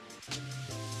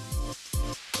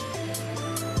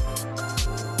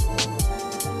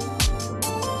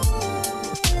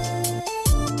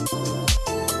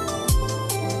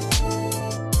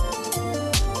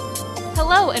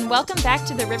and welcome back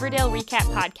to the Riverdale Recap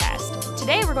Podcast.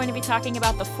 Today we're going to be talking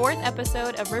about the 4th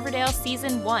episode of Riverdale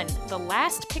Season 1, The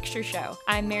Last Picture Show.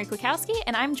 I'm Mary Kwiatkowski,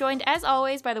 and I'm joined as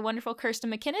always by the wonderful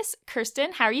Kirsten McInnes.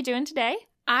 Kirsten, how are you doing today?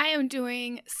 I am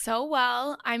doing so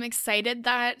well. I'm excited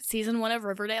that season 1 of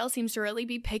Riverdale seems to really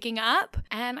be picking up,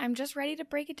 and I'm just ready to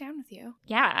break it down with you.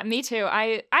 Yeah, me too.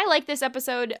 I like this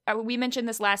episode. We mentioned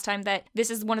this last time that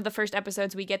this is one of the first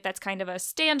episodes we get that's kind of a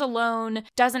standalone,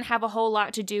 doesn't have a whole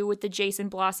lot to do with the Jason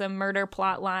Blossom murder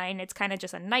plot line. It's kind of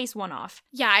just a nice one-off.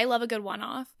 Yeah, I love a good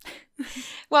one-off.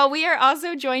 Well, we are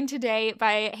also joined today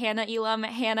by Hannah Elam.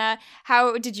 Hannah,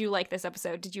 how did you like this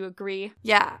episode? Did you agree?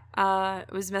 Yeah, I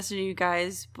was messaging you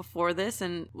guys before this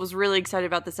and was really excited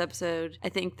about this episode. I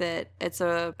think that it's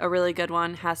a really good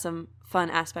one, has some fun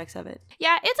aspects of it.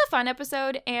 Yeah, it's a fun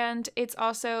episode, and it's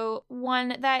also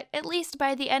one that, at least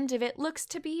by the end of it, looks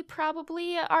to be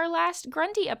probably our last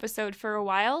Grundy episode for a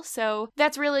while, so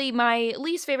that's really my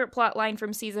least favorite plot line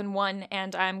from season 1,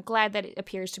 and I'm glad that it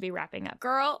appears to be wrapping up.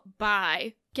 Girl,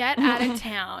 bye. Get out of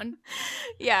town.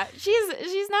 Yeah,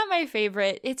 she's not my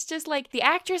favorite. It's just like the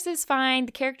actress is fine,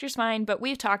 the character's fine, but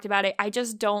we've talked about it. I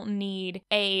just don't need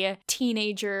a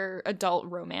teenager adult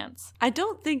romance. I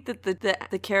don't think that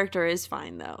the character is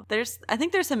fine though. I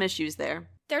think there's some issues there.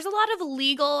 There's a lot of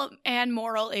legal and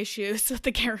moral issues with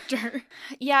the character.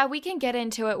 Yeah, we can get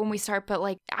into it when we start, but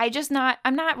like,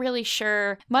 I'm not really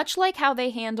sure. Much like how they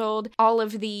handled all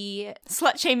of the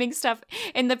slut-shaming stuff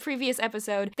in the previous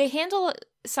episode, they handle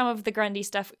some of the Grundy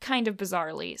stuff kind of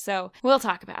bizarrely, so we'll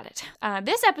talk about it.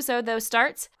 This episode, though,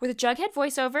 starts with a Jughead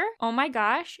voiceover. Oh my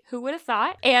gosh, who would have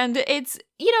thought? And it's,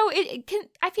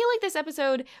 I feel like this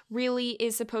episode really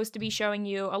is supposed to be showing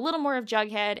you a little more of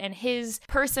Jughead and his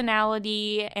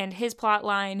personality and his plot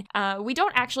line. We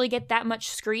don't actually get that much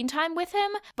screen time with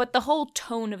him, but the whole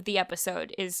tone of the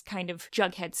episode is kind of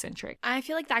Jughead-centric. I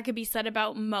feel like that could be said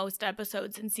about most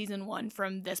episodes in season 1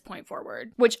 from this point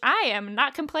forward. Which I am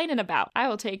not complaining about.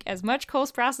 I will take as much Cole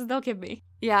Sprouse as they'll give me.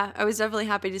 Yeah, I was definitely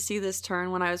happy to see this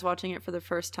turn when I was watching it for the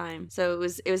first time. So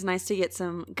it was nice to get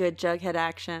some good Jughead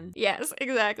action. Yes,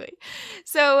 exactly.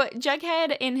 So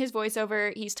Jughead, in his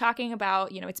voiceover, he's talking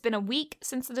about, it's been a week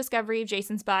since the discovery of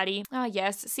Jason's body. Ah,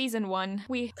 yes, season 1.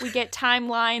 We get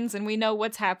timelines and we know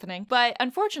what's happening. But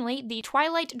unfortunately, the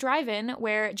Twilight Drive-In,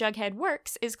 where Jughead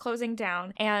works, is closing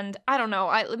down. And I don't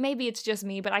know, maybe it's just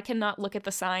me, but I cannot look at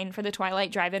the sign for the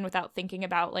Twilight Drive-In without thinking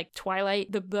about, like,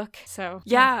 Twilight, the book. So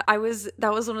yeah, that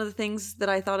was one of the things that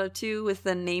I thought of too with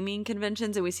the naming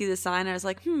conventions, and we see the sign, I was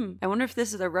like, I wonder if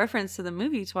this is a reference to the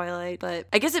movie Twilight. But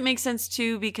I guess it makes sense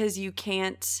too, because you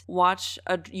can't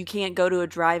go to a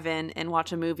drive-in and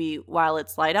watch a movie while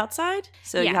it's light outside,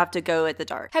 so you have to go at the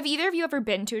dark. Have either of you ever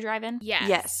been to a drive-in?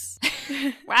 Yes.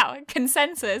 Wow,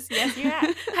 consensus. Yes, you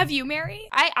have. Have you, Mary?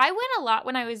 I went a lot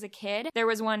when I was a kid. There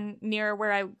was one near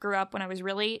where I grew up when I was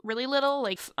really, really little,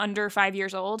 like under 5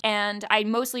 years old. And I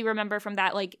mostly remember from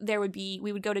that, like,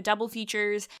 we would go to double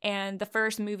features, and the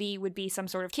first movie would be some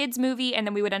sort of kids movie, and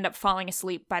then we would end up falling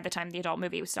asleep by the time the adult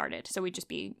movie was started. So we'd just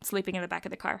be sleeping in the back of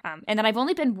the car. And then I've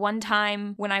only been one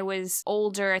time when I was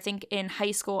older. I think in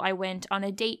high school, I went on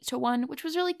a date to one, which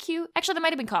was really cute. Actually, that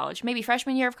might have been college, maybe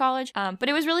freshman year of college. But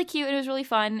it was really cute, and it was really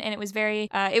fun, and it was very,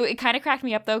 it kind of cracked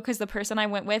me up though, because the person I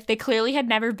went with, they clearly had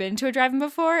never been to a drive-in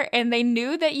before, and they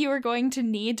knew that you were going to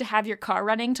need to have your car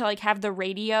running to like have the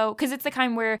radio, because it's the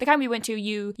kind we went to,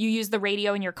 you use the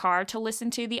radio in your car to listen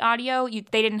to the audio.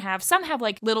 They didn't have, some have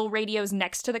like little radios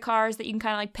next to the cars that you can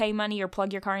kind of like pay money or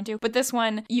plug your car into, but this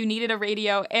one, you needed a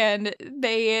radio, and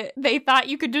they thought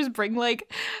you could just bring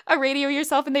like a radio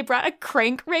yourself, and they brought a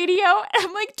crank radio, and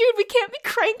I'm like, dude, we can't be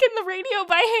cranking the radio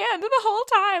by hand the whole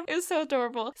time. It was so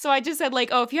adorable. So I just said like,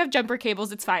 oh, if you have jumper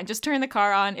cables, it's fine. Just turn the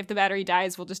car on. If the battery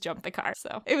dies, we'll just jump the car.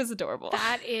 So it was adorable.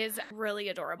 That is really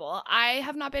adorable. I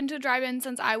have not been to a drive-in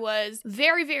since I was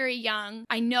very, very young.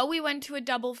 I know we went to a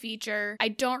double feature. I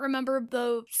don't remember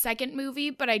the second movie,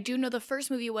 but I do know the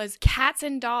first movie was Cats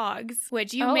and Dogs,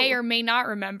 which you may or may not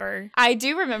remember. I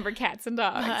do remember Cats and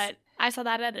Dogs. But I saw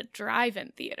that at a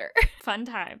drive-in theater. Fun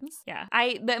times. Yeah.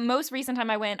 The most recent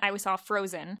time I went, I saw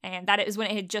Frozen, and that is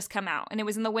when it had just come out. And it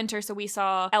was in the winter, so we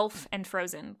saw Elf and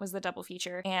Frozen was the double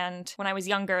feature. And when I was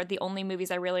younger, the only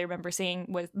movies I really remember seeing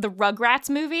was the Rugrats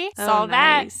movie. Saw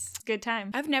that. Good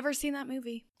time. I've never seen that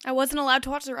movie. I wasn't allowed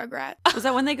to watch the Rugrats. Was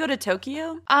that when they go to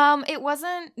Tokyo? It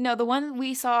wasn't. No, the one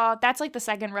we saw, that's like the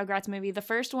second Rugrats movie. The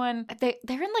first one, they're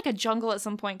in like a jungle at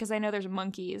some point because I know there's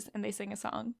monkeys and they sing a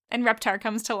song and Reptar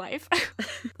comes to life.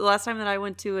 The last time that I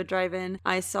went to a drive-in,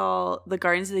 I saw the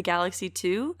Guardians of the Galaxy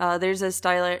 2. There's a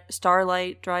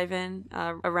Starlight drive-in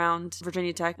around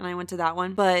Virginia Tech, and I went to that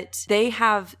one. But they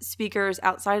have speakers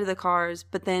outside of the cars,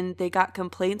 but then they got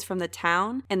complaints from the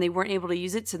town and they weren't able to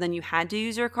use it, so then you had to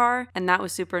use your car, and that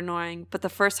was super annoying. But the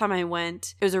first time I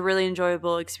went, it was a really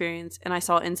enjoyable experience, and I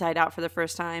saw Inside Out for the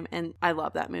first time, and I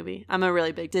love that movie. I'm a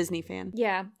really big Disney fan.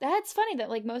 Yeah, that's funny that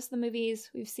like most of the movies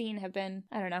we've seen have been,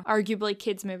 I don't know, arguably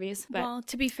kids movies. But Well,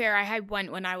 to be fair, I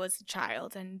went when I was a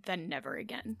child and then never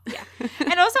again. yeah.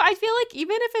 And also I feel like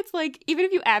even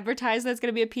if you advertise that it's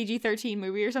going to be a PG-13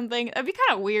 movie or something, it'd be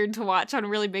kind of weird to watch on a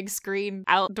really big screen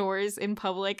outdoors in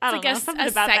public. I don't know, something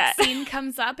about sex that. scene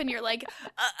comes up and you're like,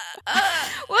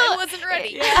 Well, I wasn't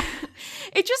ready. Yeah.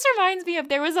 It just reminds me of,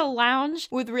 there was a lounge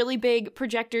with really big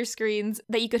projector screens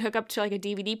that you could hook up to like a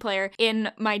DVD player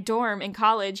in my dorm in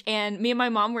college, and me and my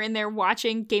mom were in there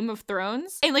watching Game of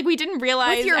Thrones, and like we didn't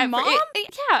realize With your mom?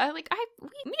 Yeah, like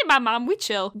me and my mom, we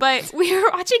chill, but we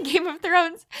were watching Game of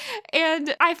Thrones,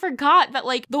 and I forgot that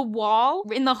like the wall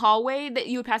in the hallway that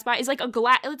you would pass by is like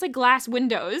it's like glass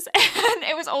windows, and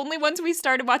it was only once we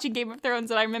started watching Game of Thrones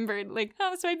that I remembered like, oh,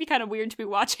 this might be kind of weird to be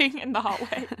watching in the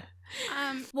hallway.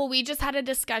 Well, we just had a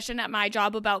discussion at my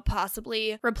job about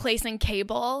possibly replacing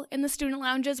cable in the student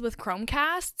lounges with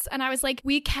Chromecasts. And I was like,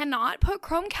 we cannot put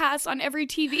Chromecasts on every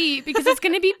TV because it's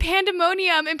going to be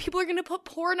pandemonium and people are going to put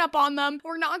porn up on them.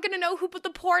 We're not going to know who put the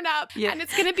porn up. Yeah. And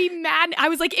it's going to be mad. I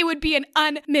was like, it would be an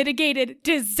unmitigated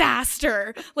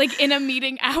disaster, like in a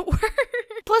meeting hour.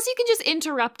 Plus, you can just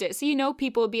interrupt it. So, you know,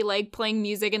 people would be like playing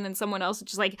music and then someone else would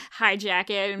just like hijack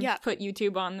it and put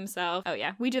YouTube on themselves. Oh,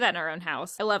 yeah. We do that in our own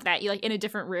house. I love that. You like in a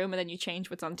different room and then you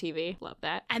change what's on TV. Love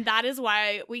that. And that is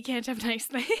why we can't have nice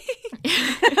things.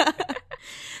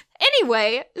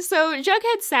 Anyway, so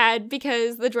Jughead's sad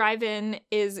because the drive-in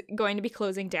is going to be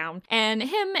closing down. And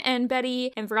him and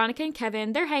Betty and Veronica and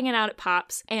Kevin, they're hanging out at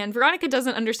Pop's. And Veronica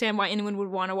doesn't understand why anyone would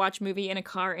want to watch a movie in a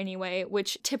car anyway,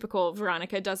 which typical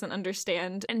Veronica doesn't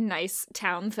understand nice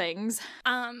town things.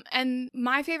 And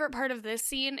my favorite part of this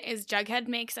scene is Jughead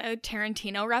makes a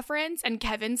Tarantino reference and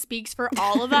Kevin speaks for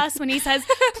all of us when he says,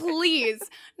 please,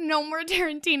 no more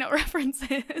Tarantino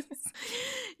references.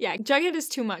 Yeah, Jughead is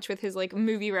too much with his like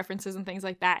movie references and things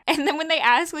like that. And then when they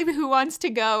ask like who wants to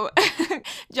go,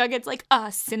 Jughead's like,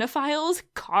 cinephiles,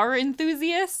 car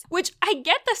enthusiasts, which I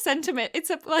get the sentiment. It's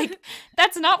like,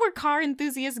 that's not where car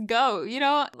enthusiasts go, you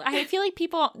know? I feel like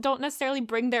people don't necessarily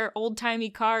bring their old-timey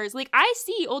cars. Like, I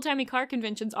see old-timey car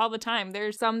conventions all the time.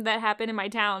 There's some that happen in my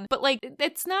town, but like,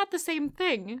 it's not the same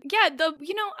thing. Yeah,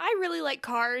 I really like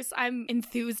cars. I'm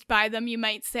enthused by them, you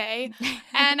might say.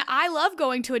 And I love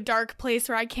going to a dark place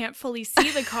where I can't fully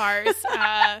see the cars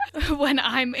when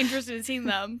I'm interested in seeing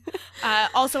them.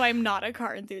 Also, I'm not a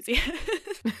car enthusiast.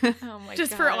 Oh my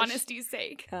Just for honesty's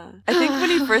sake. Yeah. I think when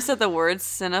he first said the word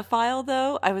cinephile,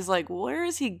 though, I was like, where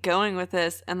is he going with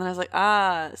this? And then I was like,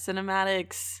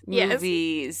 cinematics,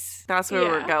 movies. That's where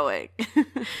we're going.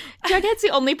 Jughead's the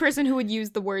only person who would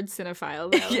use the word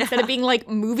cinephile, though, instead of being like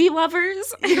movie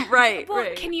lovers. Right, well,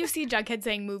 right. Can you see Jughead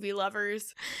saying movie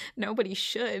lovers? Nobody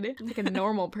should. Like a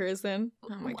normal person.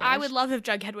 Oh my gosh. I would love if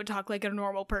Jughead would talk like a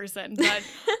normal person, but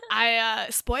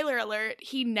spoiler alert,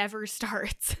 he never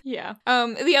starts. Yeah.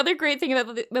 The other great thing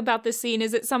about this scene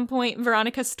is at some point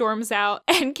Veronica storms out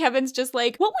and Kevin's just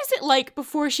like, what was it like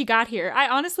before she got here? I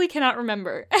honestly cannot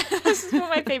remember. This is one of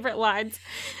my favorite lines.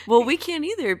 Well, we can't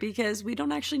either because we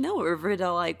don't actually know what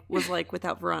Riverdale was like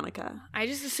without Veronica. I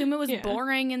just assume it was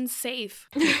boring and safe.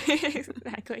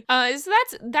 Exactly. So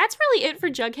that's really it for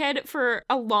Jughead for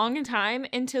a long time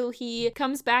until he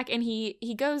comes back and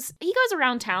he goes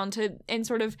around town and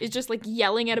sort of is just like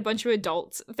yelling at a bunch of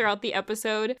adults throughout the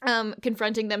episode,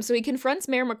 confronting them. So he confronts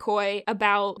Mayor McCoy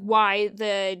about why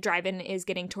the drive-in is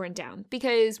getting torn down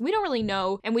because we don't really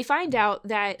know, and we find out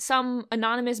that some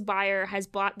anonymous buyer has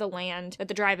bought the land that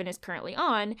the drive-in is currently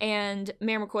on, and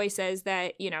Mayor McCoy says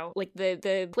that, you know, like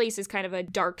the place is kind of a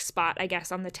dark spot, I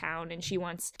guess, on the town, and she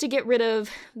wants to get rid of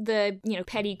the, you know,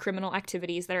 petty criminal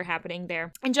activities that are happening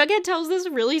there. And Jughead tells this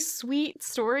really sweet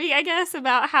story, I guess,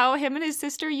 about how him and his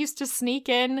sister used to sneak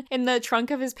in the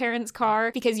trunk of his parents'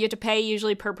 car because you have to pay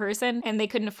usually per person, and they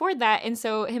couldn't afford that. And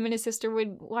so him and his sister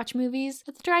would watch movies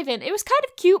at the drive-in. It was kind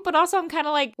of cute, but also I'm kind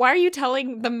of like, why are you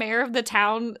telling the mayor of the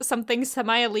town something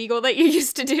semi-illegal that you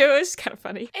used to do? It's kind of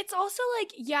funny. It's also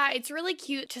like, yeah, it's really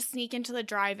cute to sneak into the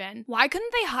drive-in. Why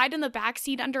couldn't they hide in the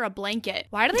backseat under a blanket?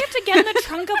 Why do they have to get in the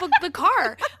trunk of the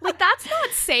car? Like, that's not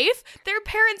safe. Their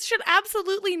parents should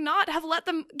absolutely not have let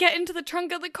them get into the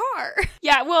trunk of the car.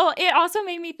 Yeah, well, it also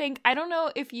made me think, I don't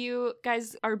know if you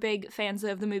guys are big fans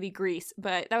of the movie Grease,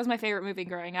 but that was my favorite movie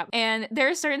growing up. And there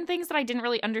are certain things that I didn't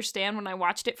really understand when I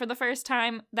watched it for the first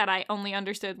time that I only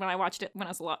understood when I watched it when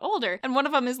I was a lot older. And one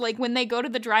of them is like when they go to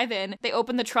the drive-in, they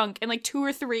open the trunk and like 2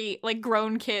 or 3 like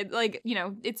grown kids, like, you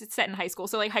know, it's set in high school.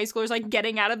 So like high schoolers like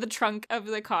getting out of the trunk of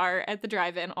the car at the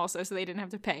drive-in also so they didn't have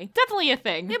to pay. Definitely a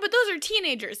thing. Yeah, but those are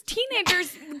teenagers.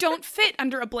 Teenagers don't fit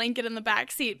under a blanket in the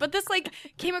backseat. But this like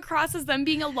came across as them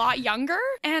being a lot younger.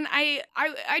 And I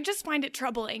just find it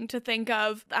troubling to think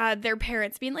of their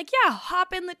parents being like, yeah,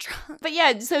 hop in the trunk. But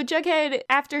yeah, so Jughead,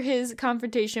 after his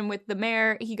confrontation with the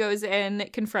mayor, he goes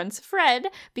and confronts Fred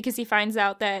because he finds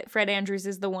out that Fred Andrews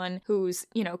is the one whose,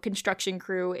 you know, construction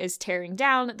crew is tearing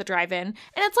down the drive-in. And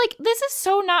it's like, this is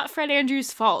so not Fred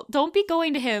Andrews' fault. Don't be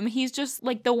going to him. He's just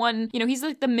like the one, you know, he's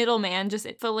like the middleman just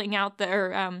filling out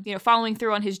following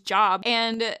through on his job.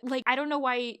 And like, I don't know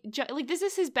why, like, this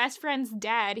is his best friend's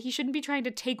dad. He shouldn't be trying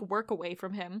to take work away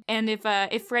from him. And if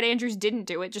Fred Andrews didn't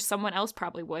do it, just someone else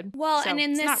probably would. Well, so, and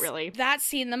in that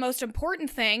scene, the most important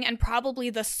thing and probably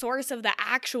the source of the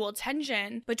actual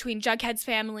tension between Jughead's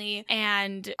family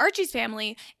and Archie's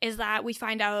family is that we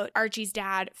find out Archie's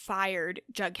dad fired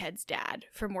Jughead's dad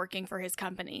from working for his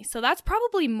company. So that's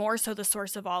probably more so the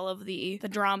source of all of the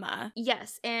drama.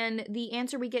 Yes, and the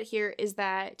answer we get here is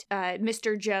that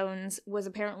Mr. Jones was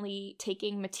apparently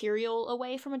taking material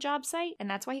away from a job site, and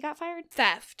that's why he got fired.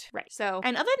 Theft. Right. So,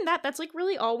 and other than that, that's like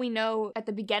really all we know at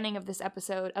the beginning of this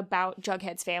episode about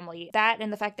Jughead's family. That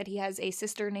and the fact that he has a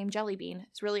sister named Jellybean.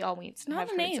 It's really all we have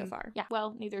heard so far. Yeah.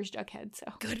 Well, neither is Jughead, so.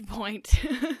 Good point.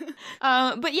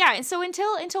 But yeah, so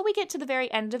until we get to the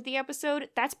very end of the episode,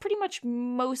 that's pretty much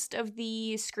most of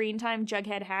the screen time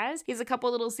Jughead has. He has a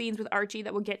couple little scenes with Archie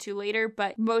that we'll get to later,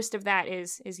 but most of that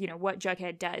is you know, what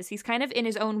Jughead does. He's kind of in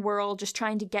his own world, just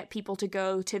trying to get people to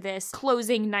go to this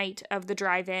closing night of the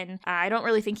drive-in. I don't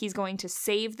really think he's going to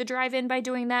save the drive-in by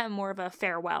doing that, more of a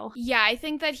farewell. Yeah, I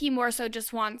think that he more so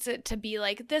just wants it to be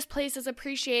like, this place is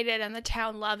appreciated and the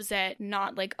town loves it,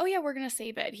 not like, oh yeah, we're gonna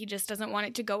save it. He just doesn't want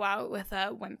it to go out with a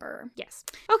whimper. Yes.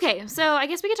 Okay, so I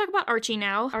guess we can talk about Archie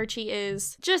now. Archie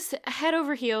is just head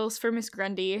over heels for Miss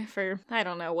Grundy for I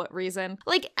don't know what reason.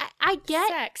 Like, I get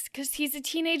sex, because he's a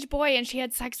teenage boy and she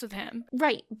had sex with him.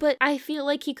 Right, but I feel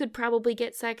like he could probably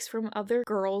get sex from other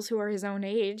girls who are his own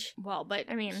age. Well, but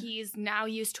I mean, he's now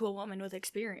used to a woman with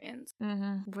experience.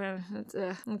 Mm-hmm. Well,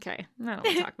 okay. I don't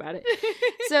want to talk about it.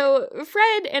 So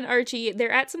Fred and Archie,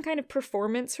 they're at some kind of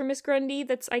performance for Miss Grundy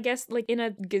that's, I guess, like in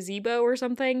a gazebo or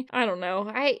something. I don't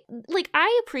know.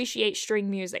 I appreciate string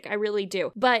music. I really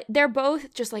do. But they're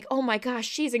both just like, oh my gosh,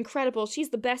 she's incredible. She's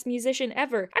the best musician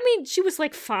ever. I mean, she was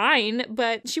like fine,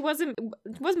 but she wasn't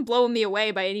blowing me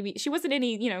away by any means. She wasn't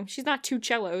any, you know, she's not 2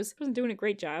 cellos. She wasn't doing a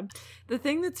great job. The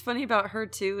thing that's funny about her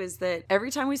too is that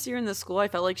every time we see her in the school, I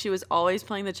felt like she was always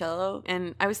playing the cello.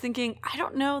 And I was thinking, I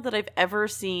don't know that I've ever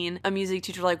seen a music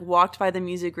teacher like walked by the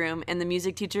music room and the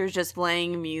music teacher is just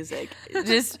playing music.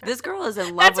 Just this girl is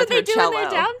in love with her cello.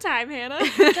 That's what they do in their downtime,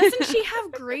 Hannah. Doesn't she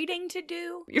have grading to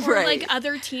do? Or right. like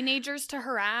other teenagers to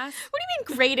harass? What do you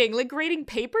mean grading? Like grading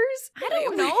papers? I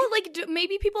don't know. Like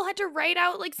maybe people had to write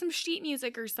out like some sheet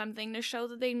music or something to show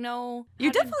that they know how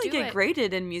You to definitely do get it.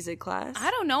 graded in music class.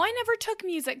 I don't know. I never took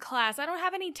music class. I don't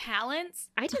have any talents.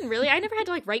 I didn't really. I never had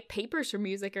to like write papers for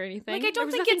music or anything. Like I don't There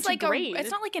was think it's nothing like to grade.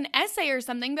 it's not like an essay or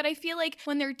something, but I feel like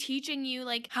when they're teaching you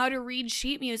like how to read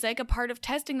sheet music, a part of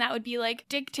testing that would be like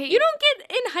dictate. You don't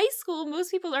get in high school.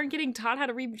 Most people aren't getting taught how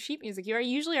to read sheet music. You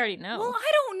usually already know. Well,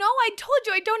 I don't know. I told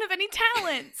you I don't have any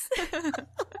talents.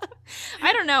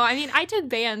 I don't know. I mean, I did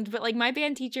band, but like my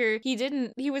band teacher,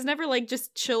 he was never like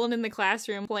just chilling in the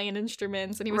classroom playing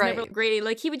instruments, and he was never grading.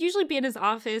 Like he would usually be in his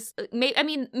office.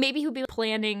 Maybe he would be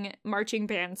planning marching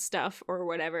band stuff or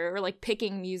whatever, or like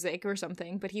picking music or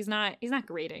something, but he's not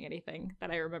grading anything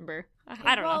that I remember.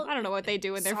 I don't know. I don't know what they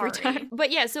do in their free time.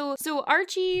 But yeah, so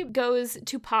Archie goes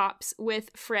to Pops with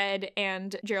Fred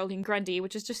and Geraldine Grundy,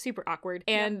 which is just super awkward.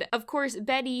 And of course,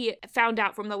 Betty found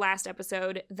out from the last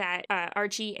episode that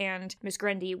Archie and and Miss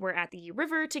Grundy were at the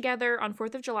river together on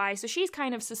 4th of July, so she's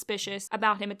kind of suspicious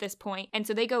about him at this point. And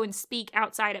so they go and speak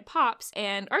outside at Pop's,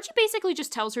 and Archie basically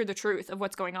just tells her the truth of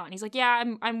what's going on. He's like, yeah,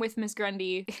 I'm with Miss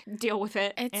Grundy. Deal with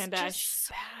it. It's and just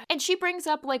bad. and she brings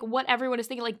up like what everyone is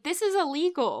thinking, like, this is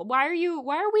illegal. Why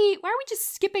are we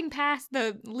just skipping past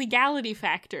the legality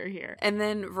factor here? And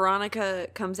then Veronica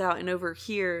comes out and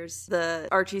overhears the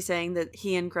Archie saying that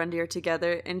he and Grundy are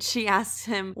together, and she asks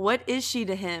him, what is she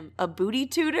to him? A booty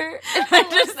tutor? And I'm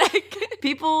just like,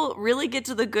 people really get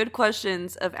to the good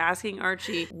questions of asking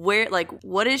Archie,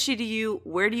 what is she to you?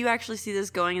 Where do you actually see this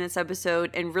going in this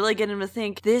episode? And really get him to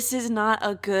think, this is not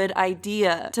a good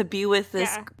idea to be with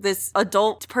this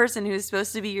adult person who's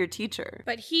supposed to be your teacher.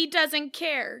 But he doesn't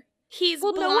care. He's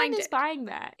well, blinded. no one is buying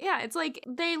that. Yeah, it's like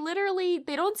they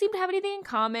don't seem to have anything in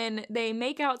common. They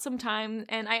make out sometime,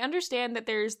 and I understand that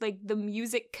there's like the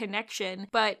music connection,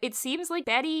 but it seems like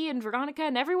Betty and Veronica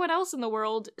and everyone else in the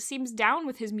world seems down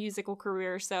with his musical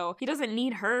career, so he doesn't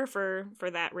need her for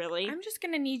that, really. I'm just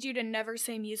gonna need you to never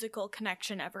say musical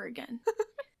connection ever again.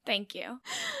 Thank you.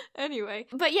 Anyway,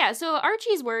 but yeah, so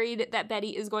Archie's worried that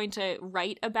Betty is going to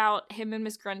write about him and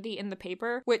Miss Grundy in the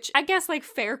paper, which I guess like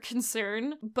fair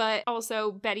concern, but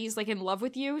also Betty's like in love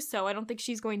with you, so I don't think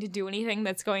she's going to do anything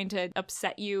that's going to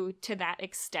upset you to that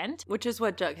extent. Which is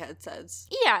what Jughead says.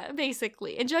 Yeah,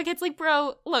 basically. And Jughead's like,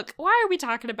 bro, look, why are we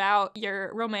talking about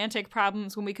your romantic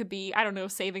problems when we could be, I don't know,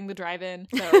 saving the drive-in?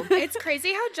 So it's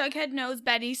crazy how Jughead knows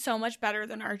Betty so much better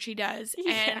than Archie does,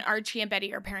 and Archie and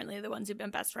Betty are apparently the ones who've been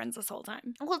best friends this whole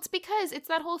time. Well, it's because it's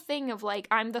that whole thing of like,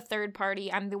 I'm the third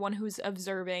party, I'm the one who's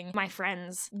observing my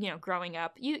friends, growing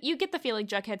up. You get the feeling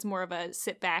Jughead's more of a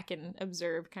sit back and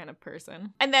observe kind of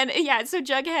person. And then, so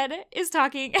Jughead is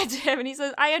talking to him and he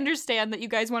says, I understand that you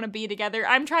guys want to be together.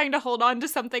 I'm trying to hold on to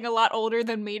something a lot older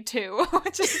than me too,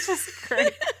 which is just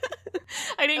great.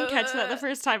 I didn't catch that the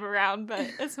first time around, but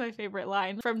it's my favorite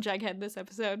line from Jughead this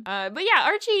episode. But yeah,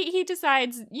 Archie, he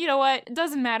decides, you know what, it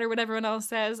doesn't matter what everyone else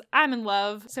says, I'm in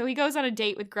love. So he goes on a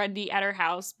date with Grundy at her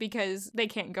house because they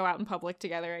can't go out in public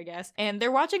together, I guess. And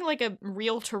they're watching like a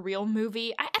reel-to-reel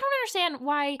movie. I don't understand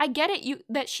why. I get it,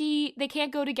 they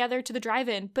can't go together to the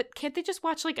drive-in, but can't they just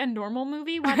watch like a normal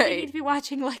movie? Why do they need to be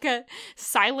watching like a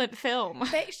silent film?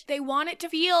 They want it to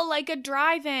feel like a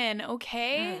drive-in,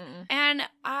 okay? And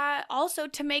also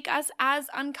to make us as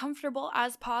uncomfortable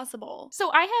as possible.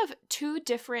 So I have two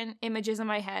different images in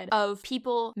my head of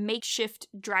people makeshift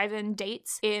drive-in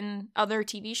dates in other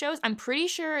TV shows. I'm pretty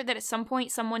sure that at some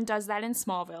point someone does that in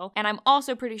Smallville, and I'm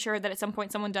also pretty sure that at some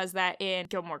point someone does that in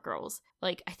Gilmore Girls.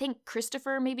 Like, I think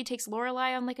Christopher maybe takes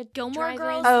Lorelai on like a Gilmore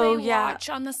Girls, watch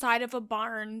on the side of a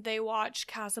barn. They watch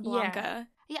Casablanca.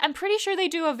 Yeah, I'm pretty sure they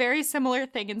do a very similar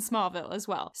thing in Smallville as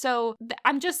well. So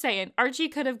I'm just saying, Archie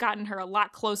could have gotten her a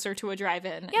lot closer to a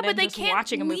drive-in. Yeah, but they just can't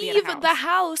watching a movie leave at a house. the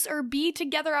house or be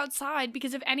together outside,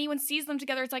 because if anyone sees them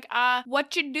together, it's like,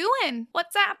 what you doing?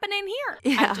 What's happening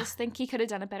here? I just think he could have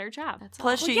done a better job. That's all.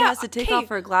 Plus, she has to take off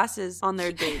her glasses on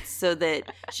their dates so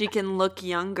that she can look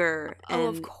younger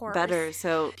and better,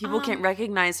 so people can't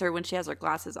recognize her when she has her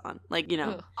glasses on. Like,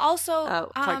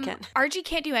 Also, Clark Kent. Archie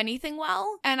can't do anything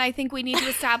well, and I think we need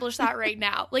to establish that right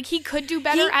now. Like, he could do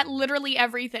better at literally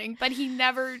everything, but he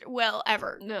never will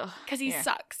ever, because he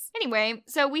sucks. Anyway,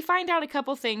 so we find out a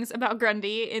couple things about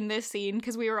Grundy in this scene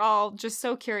because we were all just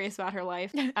so curious about her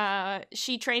life.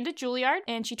 She trained at Juilliard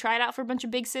and she tried out for a bunch of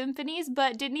big symphonies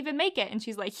but didn't even make it. And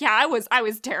she's like, yeah, I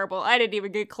was terrible. I didn't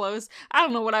even get close. I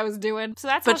don't know what I was doing. So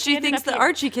that's but how she thinks that here.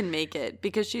 Archie can make it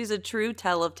because she's a true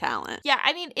tell of talent. Yeah,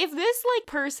 I mean, if this like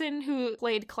person who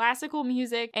played classical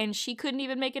music and she couldn't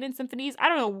even make it in symphonies, I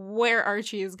don't know where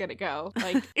Archie is gonna go.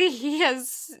 Like, he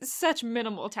has such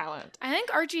minimal talent. I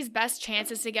think Archie's best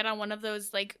chance is to get on one of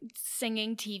those like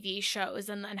singing TV shows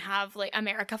and then have like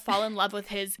America fall in love with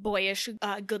his boyish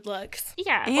good looks.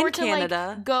 Yeah, and or to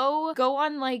Canada. like go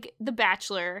on like The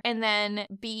Bachelor and then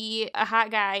be a hot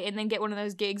guy and then get one of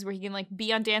those gigs where he can like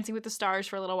be on Dancing with the Stars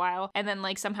for a little while and then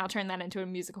like somehow turn that into a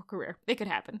musical career. It could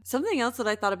happen. Something else that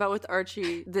I thought about with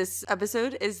Archie this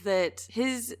episode is that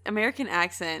his American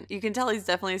accent, you can tell he's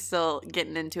definitely still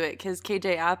getting into it because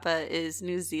KJ Apa is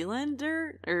New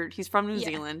Zealander, or he's from New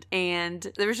Zealand,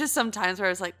 and there was just some times where I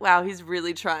was like, wow, he's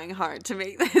really trying hard to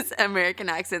make this American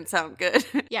accent sound good.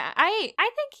 Yeah, I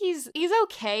think he's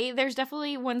okay. There's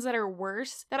definitely ones that are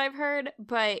worse that I've heard,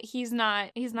 but he's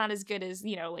not as good as,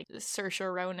 like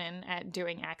Saoirse Ronan at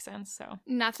doing accents, so.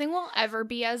 Nothing will ever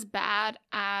be as bad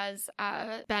as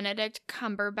Benedict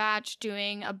Cumberbatch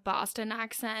doing a Boston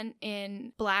accent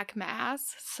in Black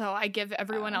Mass, so I give give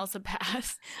everyone else a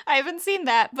pass. I haven't seen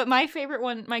that, but my favorite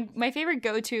one, my favorite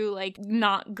go-to, like,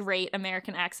 not great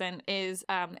American accent is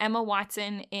Emma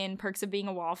Watson in Perks of Being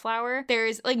a Wallflower.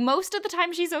 There's, like, most of the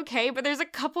time she's okay, but there's a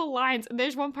couple lines, and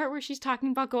there's one part where she's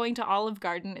talking about going to Olive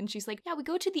Garden, and she's like, yeah, we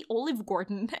go to the Olive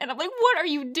Garden, and I'm like, what are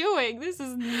you doing? This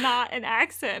is not an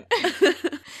accent.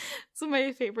 It's one of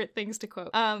my favorite things to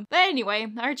quote. But anyway,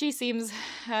 Archie seems,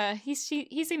 he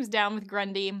seems down with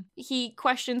Grundy. He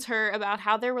questions her about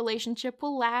how their relationship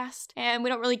will last, and we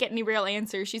don't really get any real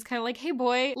answers. She's kind of like, hey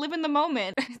boy, live in the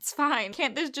moment. It's fine.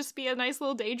 Can't this just be a nice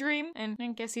little daydream? And I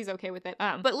guess he's okay with it.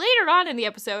 But later on in the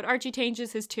episode, Archie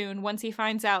changes his tune once he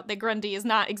finds out that Grundy is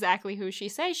not exactly who she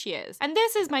says she is. And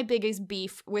this is my biggest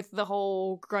beef with the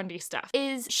whole Grundy stuff,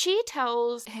 is she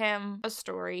tells him a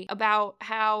story about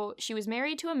how she was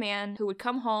married to a man who would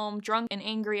come home drunk and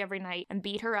angry every night and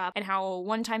beat her up, and how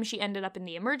one time she ended up in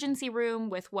the emergency room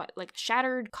with what, like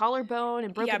shattered collarbone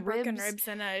and broken ribs? Broken ribs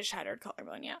and a shattered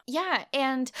collarbone, yeah. Yeah,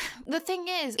 and the thing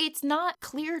is, it's not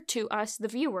clear to us, the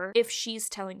viewer, if she's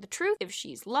telling the truth, if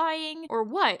she's lying, or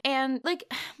what. And, like,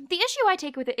 the issue I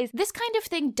take with it is this kind of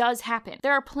thing does happen.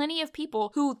 There are plenty of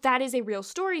people who that is a real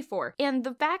story for. And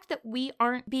the fact that we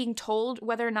aren't being told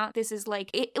whether or not this is, like,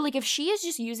 if she is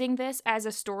just using this as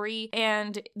a story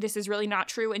and this is really not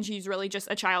true and she's really just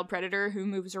a child predator who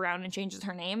moves around and changes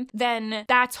her name, then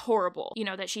that's horrible, you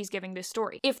know, that she's giving this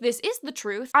story. If this is the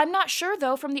truth, I'm not sure,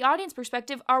 though, from the audience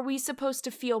perspective, are we supposed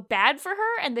to feel bad for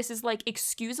her and this is, like,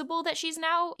 excusable that she's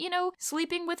now, you know,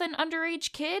 sleeping with an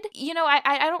underage kid? You know,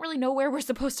 I don't really know where we're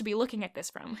supposed to be looking at this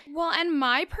from. Well, and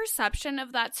my perception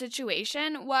of that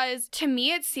situation was, to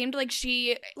me, it seemed like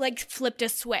she, like, flipped a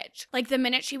switch. Like, the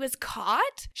minute she was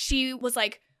caught, she was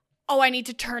like, oh, I need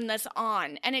to turn this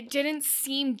on. And it didn't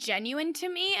seem genuine to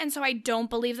me. And so I don't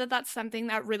believe that that's something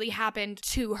that really happened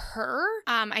to her.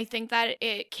 I think that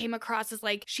it came across as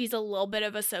like she's a little bit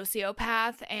of a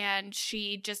sociopath and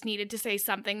she just needed to say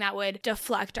something that would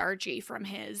deflect Archie from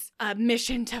his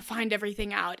mission to find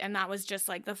everything out. And that was just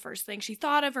like the first thing she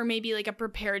thought of, or maybe like a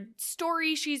prepared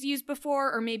story she's used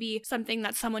before, or maybe something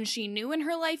that someone she knew in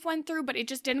her life went through, but it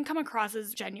just didn't come across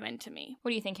as genuine to me.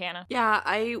 What do you think, Hannah? Yeah,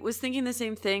 I was thinking the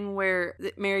same thing where,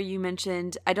 Mary, you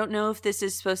mentioned, I don't know if this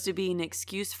is supposed to be an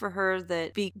excuse for her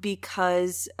that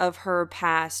because of her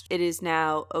past, it is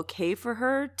now okay for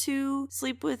her to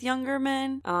sleep with younger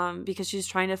men, because she's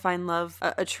trying to find love,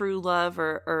 a true love,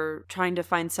 or trying to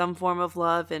find some form of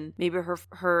love, and maybe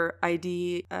her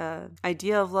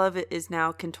idea of love is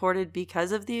now contorted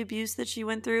because of the abuse that she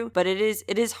went through. But it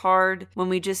is hard when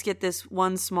we just get this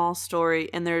one small story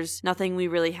and there's nothing we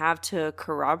really have to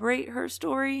corroborate her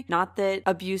story. Not that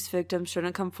abuse victims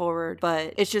shouldn't come forward,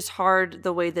 but it's just hard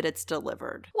the way that it's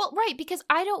delivered. Well, right, because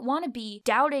I don't want to be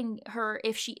doubting her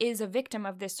if she is a victim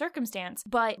of this circumstance,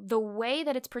 but the way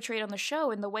that it's portrayed on the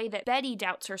show and the way that Betty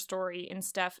doubts her story and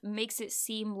stuff makes it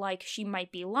seem like she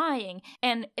might be lying,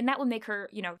 and that would make her,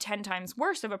 10 times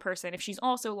worse of a person if she's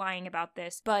also lying about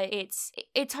this. But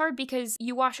it's hard because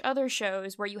you watch other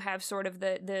shows where you have sort of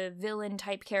the villain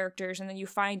type characters, and then you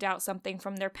find out something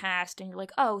from their past and you're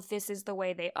like, oh, this is the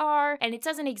way they are, and it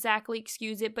doesn't exactly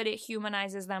excuse it, but it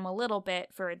humanizes them a little bit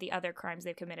for the other crimes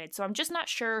they've committed. So I'm just not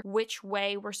sure which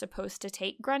way we're supposed to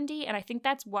take Grundy, and I think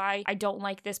that's why I don't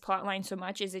like this plotline so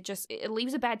much, is it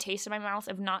leaves a bad taste in my mouth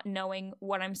of not knowing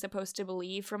what I'm supposed to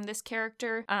believe from this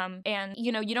character. And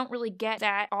you don't really get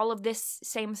that all of this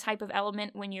same type of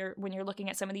element when you're looking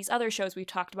at some of these other shows we've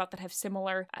talked about that have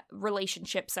similar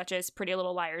relationships, such as Pretty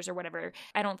Little Liars or whatever.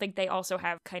 I don't think they also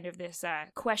have kind of this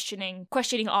questioning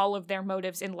all of their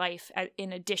motives in life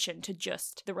in addition to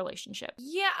just the relationship.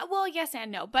 Yeah, well, yes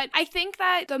and no, but I think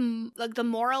that the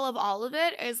moral of all of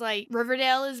it is like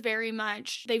Riverdale is very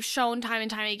much, they've shown time and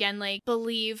time again, like,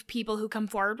 believe people who come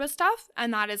forward with stuff,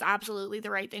 and that is absolutely the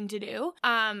right thing to do.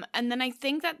 And then I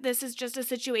think that this is just a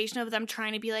situation of them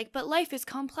trying to be like, but life is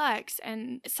complex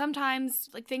and sometimes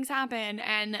like things happen,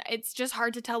 and it's just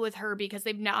hard to tell with her because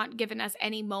they've not given us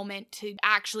any moment to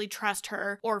actually trust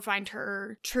her or find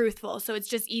her truthful. So it's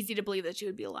just easy to believe that she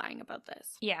would be lying about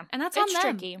this. Yeah, and that's on them. It's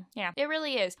tricky. Yeah, it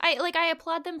really is. I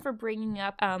applaud them for bringing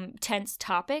up tense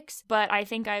topics, but I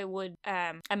think I would.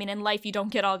 In life you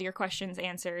don't get all your questions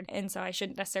answered, and so I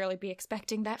shouldn't necessarily be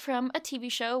expecting that from a TV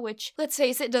show, which, let's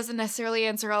face it, doesn't necessarily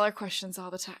answer all our questions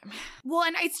all the time. Well,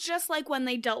 and it's just like when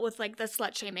they dealt with like the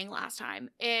slut shaming last time.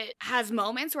 It has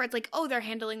moments where it's like, oh, they're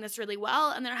handling this really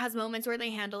well, and then it has moments where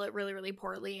they handle it really, really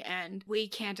poorly, and we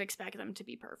can't expect them to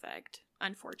be perfect.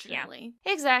 unfortunately.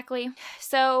 Yeah, exactly.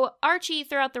 So Archie,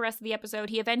 throughout the rest of the episode,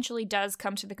 he eventually does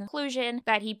come to the conclusion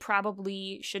that he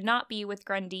probably should not be with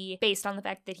Grundy based on the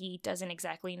fact that he doesn't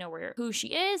exactly know who she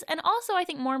is. And also, I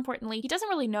think more importantly, he doesn't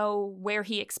really know where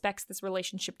he expects this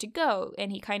relationship to go.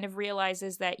 And he kind of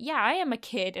realizes that, yeah, I am a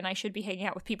kid and I should be hanging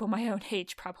out with people my own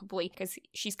age probably, because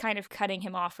she's kind of cutting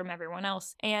him off from everyone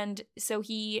else. And so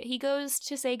he goes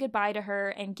to say goodbye to her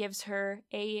and gives her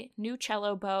a new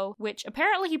cello bow, which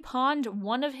apparently he pawned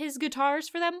one of his guitars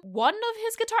for them. One of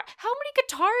his guitars? How many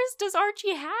guitars does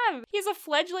Archie have? He's a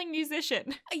fledgling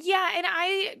musician. Yeah, and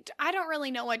I don't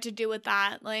really know what to do with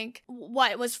that. Like,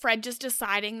 what was Fred just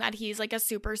deciding that he's like a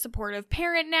super supportive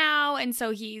parent now, and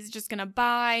so he's just gonna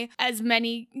buy as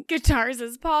many guitars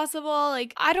as possible?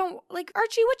 Like, I don't, like,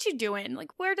 Archie, what you doing?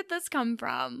 Like, where did this come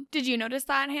from? Did you notice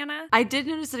that, Hannah? I did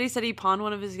notice that he said he pawned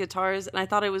one of his guitars, and I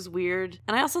thought it was weird.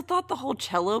 And I also thought the whole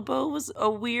cello bow was a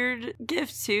weird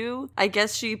gift too. I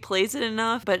guess she plays it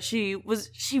enough, but she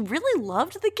really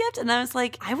loved the gift, and I was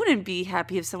like, I wouldn't be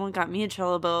happy if someone got me a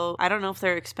cello bow. I don't know if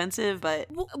they're expensive, but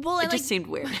it just seemed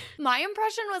weird. My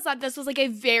impression was that this was like a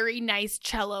very nice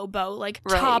cello bow, like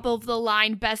right. Top of the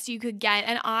line, best you could get.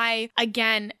 And I,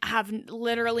 again, have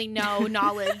literally no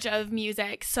knowledge of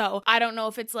music, so I don't know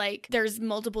if it's like there's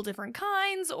multiple different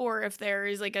kinds, or if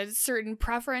there's like a certain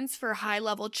preference for high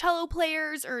level cello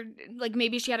players, or like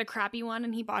maybe she had a crappy one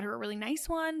and he bought her a really nice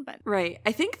one. But right,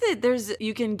 I think that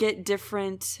you can get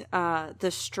different,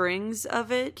 the strings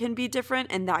of it can be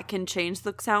different, and that can change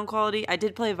the sound quality. I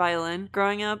did play violin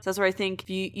growing up, so that's where I think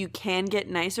you can get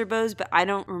nicer bows, but I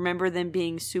don't remember them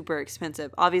being super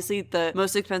expensive. Obviously, the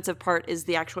most expensive part is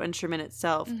the actual instrument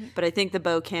itself, but I think the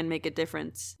bow can make a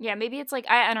difference. Yeah, maybe it's like,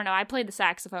 I don't know, I played the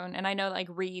saxophone, and I know like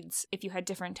reeds, if you had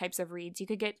different types of reeds, you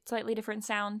could get slightly different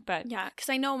sound, but... Yeah, because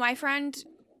I know my friend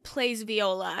plays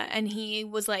viola, and he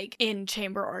was like in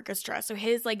chamber orchestra, so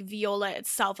his like viola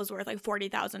itself was worth like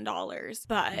 $40,000.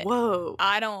 But whoa,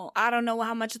 I don't know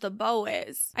how much the bow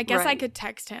is. I guess right. I could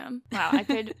text him. Wow,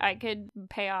 I could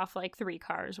pay off like 3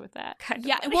 cars with that kind of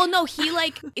money. Well, no, he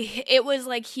like it was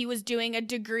like he was doing a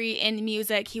degree in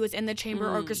music. He was in the chamber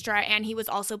orchestra, and he was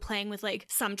also playing with like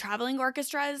some traveling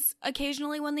orchestras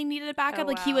occasionally when they needed backup. Oh,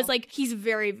 like he was like, he's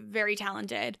very, very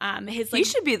talented. His like, he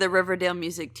should be the Riverdale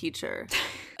music teacher.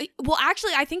 Well,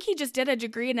 actually, I think he just did a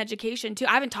degree in education too.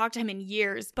 I haven't talked to him in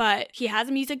years, but he has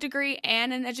a music degree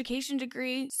and an education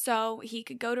degree, so he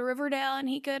could go to Riverdale and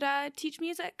he could teach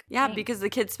music. Yeah, because the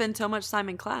kids spend so much time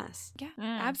in class. Yeah,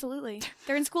 absolutely.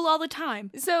 They're in school all the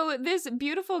time. So this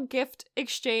beautiful gift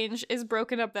exchange is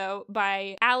broken up, though,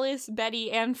 by Alice,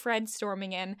 Betty, and Fred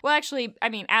storming in. Well, actually, I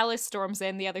mean, Alice storms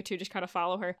in. The other two just kind of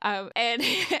follow her. And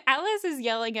Alice is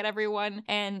yelling at everyone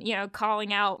and, you know,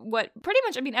 calling out what pretty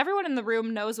much, I mean, everyone in the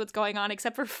room knows what's going on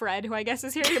except for Fred, who I guess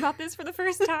is hearing about this for the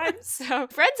first time. So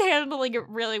Fred's handling it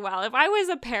really well. If I was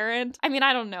a parent, I mean,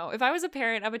 I don't know. If I was a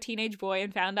parent of a teenage boy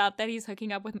and found out that he's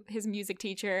hooking up with his music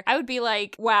teacher, I would be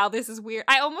like, wow, this is weird.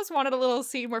 I almost wanted a little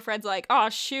scene where Fred's like, oh,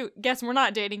 shoot, guess we're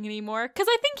not dating anymore. Because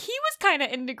I think he was kind of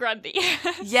into Grundy.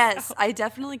 Yes, so. I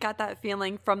definitely got that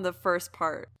feeling from the first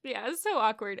part. Yeah, it's so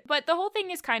awkward. But the whole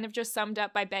thing is kind of just summed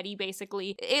up by Betty,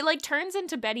 basically. It, like, turns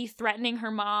into Betty threatening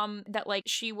her mom that, like,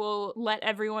 she will let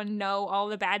everyone know all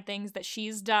the bad things that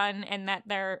she's done and that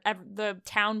the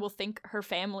town will think her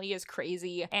family is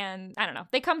crazy. And, I don't know.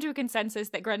 They come to a consensus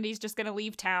that Grundy's just gonna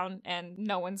leave town and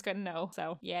no one's gonna know.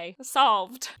 So, yay.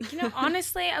 Solved. You know,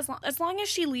 honestly, as long as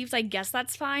she leaves, I guess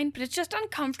that's fine. But it's just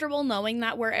uncomfortable knowing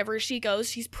that wherever she goes,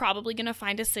 she's probably gonna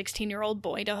find a 16-year-old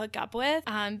boy to hook up with,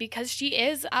 because she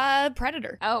is a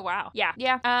predator. Oh, wow.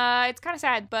 Yeah. It's kind of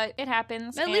sad, but it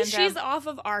happens. At least she's off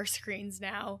of our screens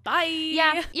now. Bye.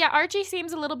 Yeah, Archie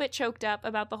seems a little bit choked up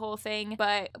about the whole thing,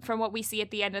 but from what we see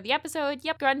at the end of the episode,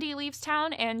 yep, Grundy leaves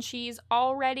town and she's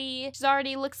already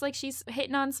looks like she's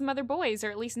hitting on some other boys,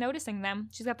 or at least noticing them.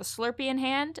 She's got the Slurpee in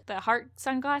hand, the heart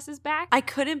sunglasses back. I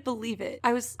couldn't believe it.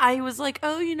 I was like,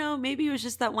 oh, you know, maybe it was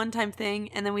just that one time thing,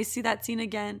 and then we see that scene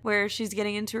again where she's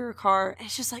getting into her car, and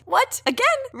it's just like, what? Again?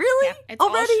 Really? Yeah, it's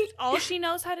already? All she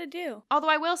knows how to do. Although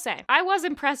I will say, I was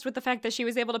impressed with the fact that she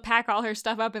was able to pack all her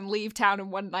stuff up and leave town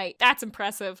in one night. That's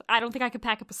impressive. I don't think I could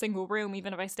pack up a single room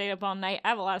even if I stayed up all night. I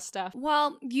have a lot of stuff.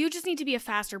 Well, you just need to be a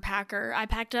faster packer. I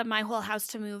packed up my whole house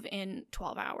to move in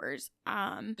 12 hours.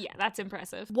 Yeah, that's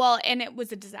impressive. Well, and it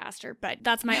was a disaster, but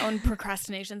that's my own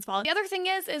procrastination's fault. The other thing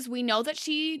is we know that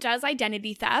she does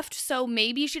identity theft, so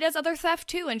maybe she does other theft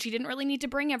too, and she didn't really need to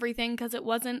bring everything because it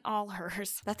wasn't all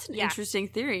hers. That's an interesting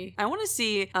theory. I want to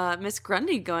see Miss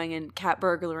Grundy going and cat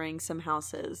burglaring some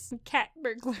houses. Cat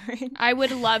burglaring. I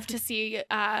would love to see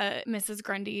Mrs.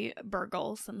 Grundy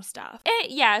burgle some stuff.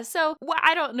 Yeah, so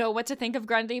I don't know what to think of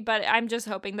Grundy, but I'm just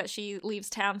hoping that she leaves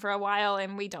town for a while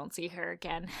and we don't see her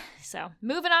again. So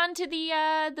moving on to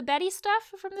the Betty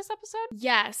stuff from this episode.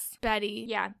 Yes, Betty.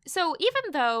 Yeah. So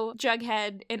even though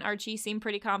Jughead and Archie seem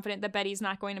pretty confident that Betty's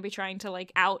not going to be trying to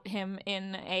like out him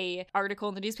in a article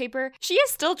in the newspaper, she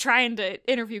is still trying to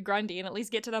interview Grundy and at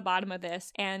least get to the bottom of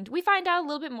this. And we find out a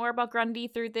little bit more about Grundy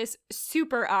through this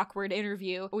super awkward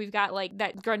interview. We've got like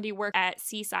that Grundy worked at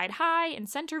Seaside High and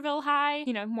Centerville High,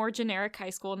 you know, more generic high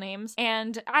school names.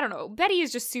 And I don't know, Betty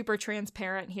is just super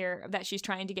transparent here that she's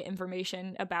trying to get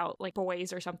information about like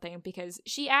boys or something, because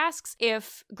she asks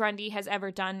if Grundy has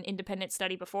ever done independent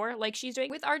study before, like she's doing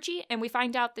with Archie, and we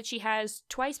find out that she has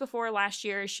twice before. Last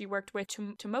year she worked with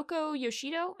Tomoko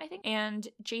Yoshido, I think, and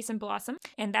Jason Blossom,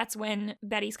 and that's when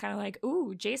Betty's kind of like,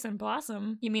 ooh, Jason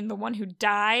Blossom, you mean the one who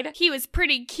died? He was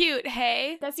pretty cute,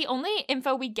 hey? That's the only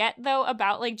info we get though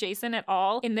about like Jason at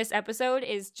all in this episode,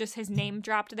 is just his name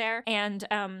dropped there. And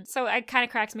so it kind of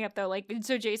cracks me up though, like,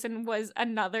 so Jason was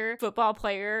another football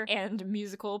player and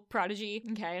musical prodigy.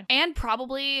 Okay. And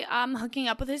probably hooking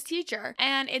up with his teacher.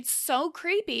 And it's so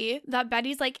creepy that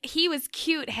Betty's like, he was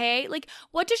cute, hey? Like,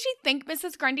 what does she think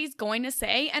Mrs. Grundy's going to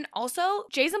say? And also,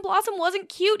 Jason Blossom wasn't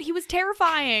cute. He was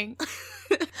terrifying.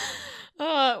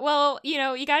 Well, you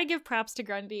know, you gotta give props to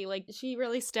Grundy. Like, she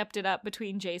really stepped it up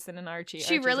between Jason and Archie.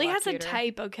 She Archie's really a lot has cuter. a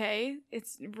type, okay?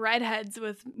 It's redheads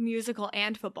with musical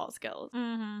and football skills.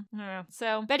 Mm-hmm. Yeah.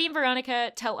 So Betty and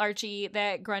Veronica tell Archie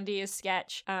that Grundy is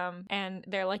sketch, and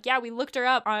they're like, yeah, we looked her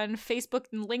up on Facebook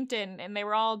and LinkedIn, and they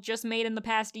were all just made in the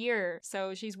past year,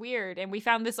 so she's weird. And we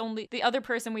found the other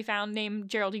person we found named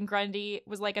Geraldine Grundy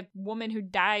was like a woman who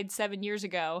died 7 years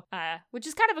ago, which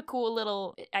is kind of a cool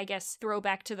little, I guess,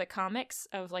 throwback to the comics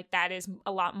of like, that is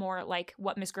a lot more like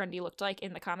what Miss Grundy looked like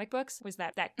in the comic books, was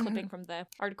that clipping from the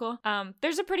article.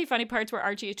 There's a pretty funny parts where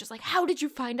Archie is just like, how did you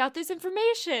find out this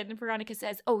information? And Veronica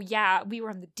says, oh yeah, we were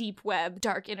on the deep web,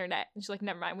 dark internet. And she's like,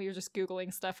 never mind, we were just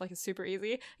Googling stuff, like it's super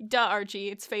easy. Duh, Archie,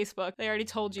 it's Facebook. They already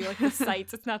told you like the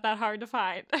sites, it's not that hard to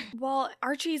find. Well,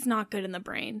 Archie's not good in the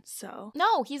brain, so.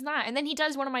 No, he's not. And then he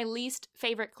does one of my least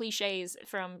favorite cliches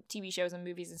from TV shows and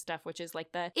movies and stuff, which is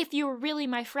like the, if you were really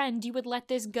my friend, you would let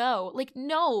this go. Like,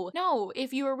 no,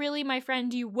 if you were really my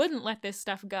friend, you wouldn't let this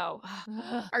stuff go.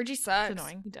 Archie sucks. It's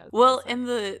annoying. He does. Well, and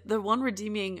the one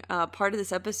redeeming part of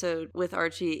this episode with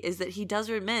Archie is that he does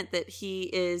admit that he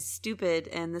is stupid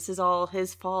and this is all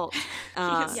his fault.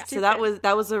 So that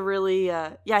was a really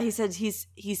he said he's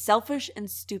selfish and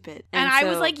stupid. And I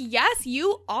was like, yes,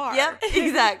 you are. Yep,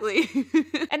 exactly.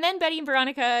 And then Betty and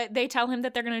Veronica, they tell him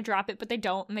that they're gonna drop it, but they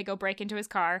don't, and they go break into his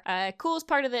car. Coolest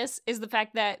part of this is the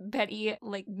fact that Betty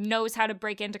like knows how to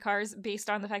break into cars based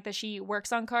on the fact that she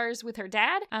works on cars with her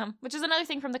dad, which is another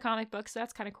thing from the comic book, so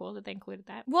that's kind of cool that they included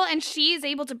that. Well, and she's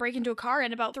able to break into a car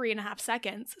in about 3.5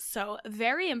 seconds, so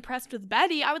very impressed with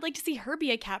Betty. I would like to see her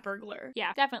be a cat burglar.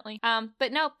 Yeah, definitely.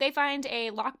 But no, they find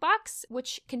a lockbox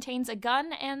which contains a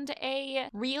gun and a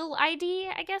real ID,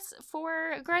 I guess,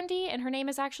 for Grundy, and her name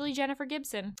is actually Jennifer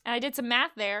Gibson. And I did some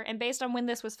math there, and based on when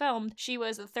this was filmed, she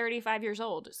was 35 years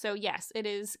old. So yes, it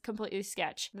is completely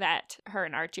sketch that her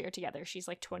and Archie are together. She's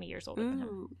like 20 years older than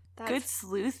him. Good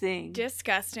sleuthing.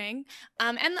 Disgusting.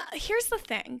 Here's the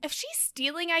thing. If she's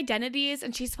stealing identities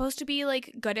and she's supposed to be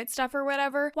like good at stuff or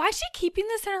whatever, why is she keeping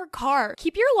this in her car?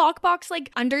 Keep your lockbox like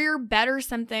under your bed or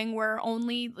something where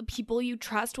only the people you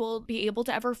trust will be able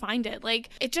to ever find it. Like,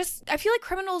 I feel like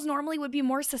criminals normally would be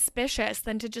more suspicious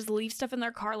than to just leave stuff in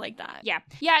their car like that.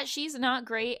 Yeah, she's not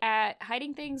great at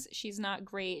hiding things. She's not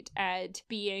great at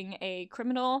being a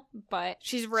criminal, but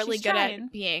she's really good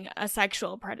at being a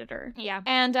sexual predator. Yeah.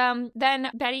 And then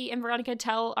Betty and Veronica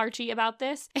tell Archie about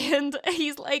this, and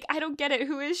he's like, I don't get it.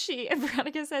 Who is she? And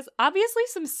Veronica says, obviously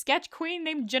some sketch queen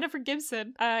named Jennifer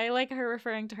Gibson. I like her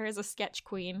referring to her as a sketch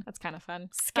queen. That's kind of fun.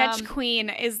 Sketch queen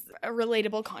is a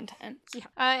relatable content. Yeah.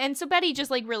 And so Betty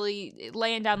just like really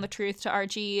laying down the truth to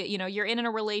Archie, you know, you're in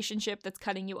a relationship that's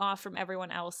cutting you off from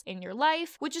everyone else in your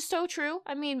life, which is so true.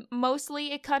 I mean,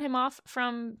 mostly it cut him off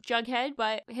from Jughead,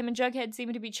 but him and Jughead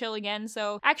seem to be chill again.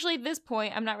 So actually at this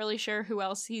point, I'm not really sure who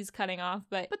else he's cutting off,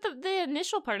 but the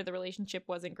initial part of the relationship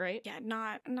wasn't great. Yeah,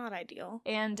 not ideal.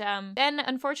 And then,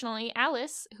 unfortunately,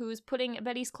 Alice, who's putting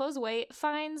Betty's clothes away,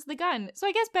 finds the gun. So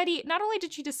I guess Betty, not only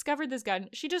did she discover this gun,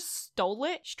 she just stole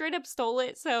it, straight up stole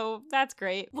it. So that's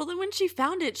great. Well, then when she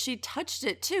found it, she touched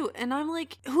it too. And I'm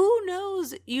like, who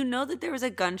knows? You know that there was a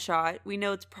gunshot. We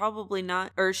know it's probably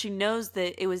not, or she knows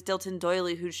that it was Dilton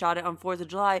Doily who shot it on 4th of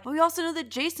July. But we also know that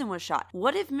Jason was shot.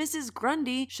 What if Mrs.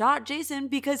 Grundy shot Jason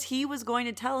because he was going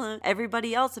to tell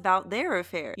everybody else about their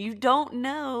affair? You don't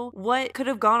know what could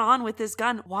have gone on with this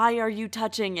gun. Why are you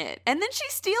touching it? And then she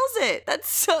steals it.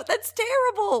 That's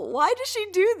terrible. Why does she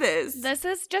do this? This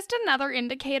is just another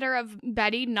indicator of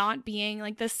Betty not being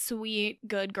like the sweet,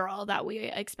 good girl that we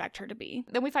expect her to be.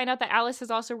 Then we find out that Alice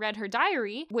has also read her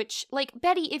diary, which, like,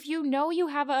 Betty, if you know you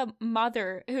have a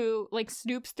mother who, like,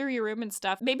 snoops through your room and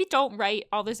stuff, maybe don't write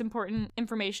all this important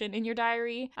information in your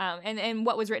diary. And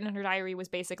what was written in her diary was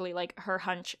basically, like, her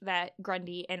hunch that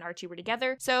Grundy and Archie were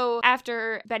together. So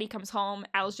after Betty comes home,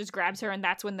 Alice just grabs her, and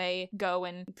that's when they go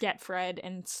and get Fred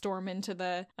and storm into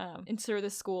the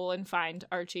school and find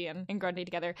Archie and Grundy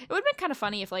together. It would have been kind of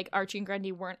funny if, like, Archie and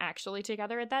Grundy weren't actually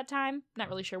together at that time. Not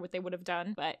really sure what they would have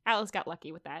done, but Alice got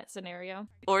lucky with that scenario.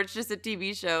 Or it's just a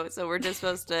TV show, so we're just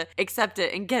supposed to accept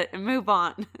it and get it and move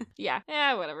on. Yeah,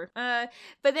 whatever.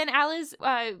 But then Alice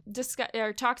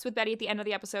talks with Betty at the end of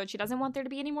the episode. She doesn't want there to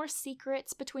be any more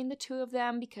secrets between the two of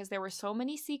them because there were so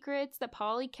many secrets that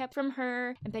Polly kept from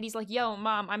her. And Betty's like, yo,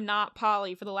 Mom, I'm not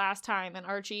Polly for the last time, and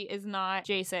Archie is not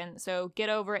Jason, so get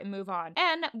over it and move on.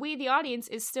 And we, the audience,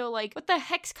 is still like, what the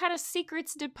heck kind of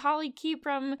secrets did Polly keep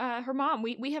from her mom?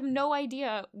 We have no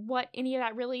idea what any of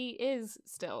that really is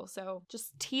still, so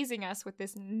just teasing us with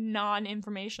this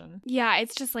non-information. Yeah,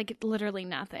 it's just like literally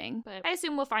nothing. But I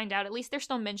assume we'll find out. At least they're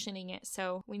still mentioning it,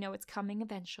 so we know it's coming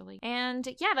eventually. And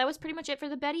yeah, that was pretty much it for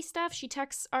the Betty stuff. She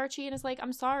texts Archie and is like,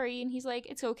 I'm sorry, and he's like,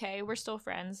 it's okay, we're still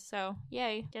friends, so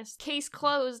yay. Just case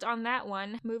closed on that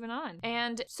one. Moving on.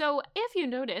 And so if you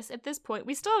notice, at this point,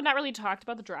 we still have not really talked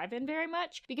about the drive-in very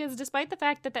much, because despite the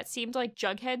fact that seemed like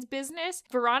Jughead's business,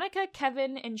 Veronica,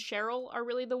 Kevin, and Cheryl are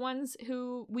really the ones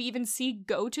who we even see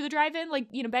go to the drive-in. Like,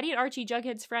 you know, Betty and Archie,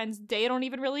 Jughead's friends, they don't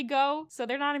even really go, so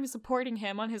they're not even supporting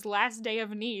him on his last day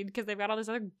of need because they've got all this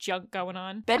other junk going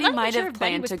on. Betty might have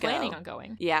planned to go. Planning on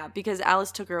going. Yeah, because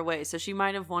Alice took her away, so she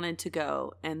might have wanted to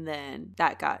go, and then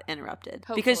that got interrupted.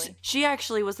 Hopefully. Because she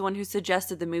actually was the one who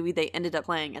suggested the movie they ended up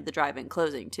playing at the drive-in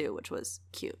closing too, which was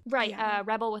cute. Right, Yeah.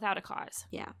 Rebel Without a Cause.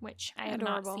 Yeah. Which I have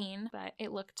Adorable. not seen, but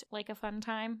it looked like a fun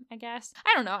time, I guess.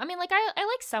 I don't know. I mean, like, I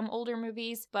like some older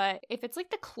movies, but if it's like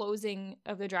the closing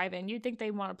of the drive-in, you'd think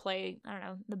they'd want to play, I don't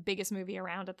know, the biggest movie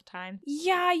around at the time.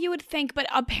 Yeah, you would think, but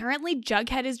apparently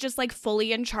Jughead is just like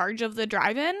fully in charge of the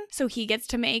drive-in, so he gets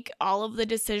to make all of the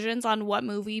decisions on what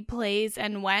movie plays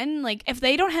and when. Like, if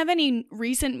they don't have any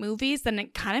recent movies, then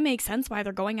it kind of makes sense why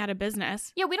they're going out of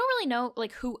business. Yeah, we don't really know,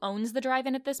 like, who owns the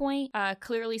drive-in at this point.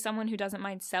 Clearly someone who doesn't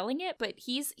mind selling it, but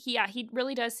he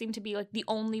really does seem to be, like, the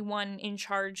only one in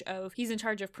charge of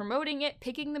promoting it,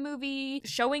 picking the movie,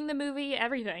 showing the movie,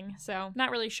 everything. So,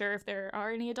 not really sure if there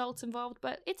are any adults involved,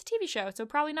 but it's a TV show, so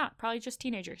probably not. Probably just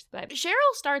teenagers. But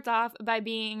Cheryl starts off by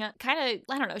being kind of,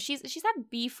 I don't know, she's had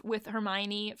beef with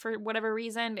Hermione for whatever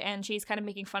reason, and she's kind of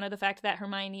making fun of the fact that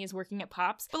Hermione is working at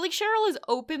Pops. But, like, Cheryl is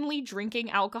openly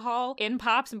drinking alcohol in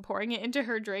Pops and pouring it into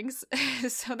her drinks.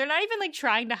 So they're not even, like,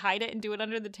 trying to hide it and do it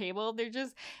under the table. They're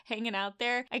just hanging out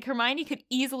there. Like, Hermione could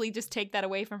easily just take that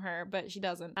away from her, but she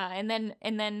doesn't. And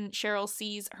then Cheryl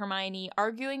sees Hermione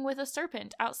arguing with a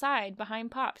serpent outside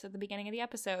behind Pops at the beginning of the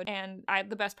episode. And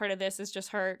the best part of this is just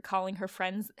her calling her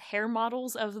friends hair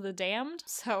models of the damned.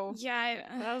 So Yeah,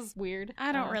 that was weird.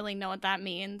 I don't really know what that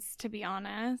means, to be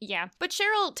honest. Yeah. But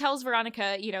Cheryl tells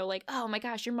Veronica, you know, like, oh my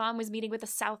gosh, your mom was meeting with a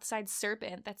Southside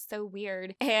serpent. That's so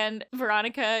weird. And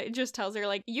Veronica just tells her,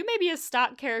 like, you may be a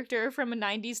stock character from a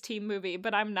 90s teen movie,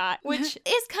 but I'm not. Which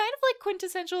is kind of like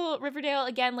quintessential Riverdale,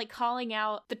 again, like calling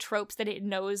out the tropes that it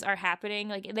knows are happening.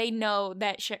 Like, they know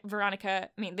that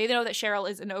they know that Cheryl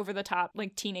is an over-the-top,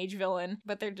 like, teenage villain,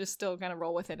 but they're just still gonna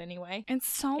roll with it anyway. It's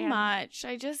so much.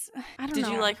 I don't know. Did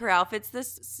you like her outfits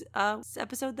this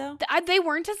episode, though? They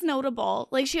weren't as notable.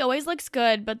 Like, she always looks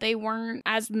good, but they weren't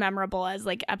as memorable as,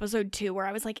 like, episode 2, where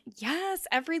I was like, yes,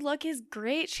 every look is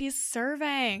great. She's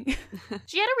serving.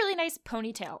 She had a really nice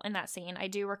ponytail in that scene. I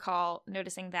do recall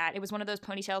noticing that. It was one of those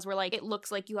ponytails where, like, it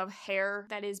looks like you have hair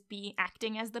that is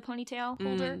acting as the ponytail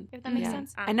holder, if that makes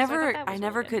sense. I never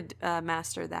really could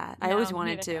master that. I No, always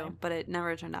wanted neither to, did I. but it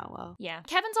never turned out well. Yeah.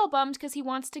 Kevin's all bummed because he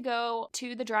wants to go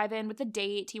to the drive-in with a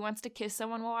date. He wants to kiss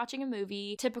someone while watching a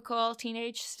movie. Typical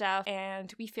teenage stuff.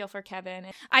 And we feel for Kevin.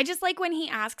 I just like when he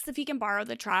asks if he can borrow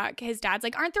the truck. His dad's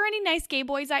like, aren't there any nice gay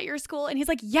boys at your school? And he's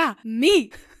like, yeah,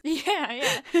 me.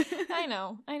 Yeah. I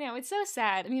know. It's so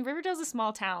sad. I mean, Riverdale's a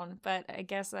small town, but I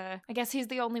guess he's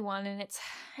the only one, and it's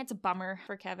a bummer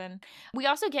for Kevin. We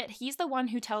also he's the one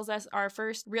who tells us our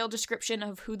first real description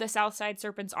of who the Southside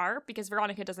Serpents are, because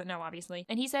Veronica doesn't know, obviously.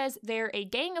 And he says they're a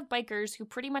gang of bikers who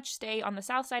pretty much stay on the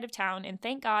south side of town, and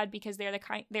thank God, because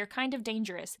they're kind of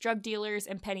dangerous, drug dealers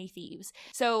and petty thieves.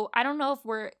 So I don't know if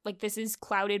we're like, this is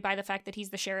clouded by the fact that he's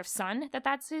the sheriff's son,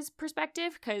 that's his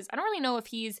perspective, because I don't really know if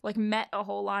he's like met a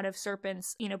whole lot of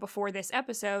serpents, before this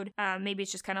episode. Maybe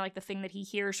it's just kind of like the thing that he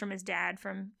hears from his dad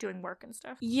from doing work and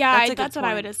stuff. Yeah, that's what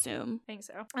I would assume. I think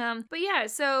so. But yeah,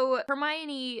 so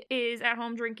Hermione is at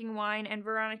home drinking wine, and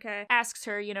Veronica asks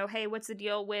her, hey, what's the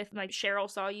deal with, like, Cheryl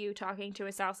saw you talking to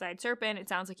a Southside Serpent. It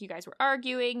sounds like you guys were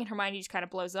arguing. And Hermione just kind of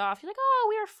blows off. She's like, oh,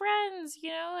 we are friends,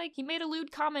 like, he made a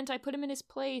lewd comment. I put him in his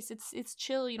place. It's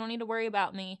chill. You don't need to worry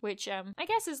about me. Which, I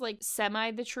guess is, like,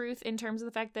 semi the truth in terms of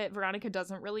the fact that Veronica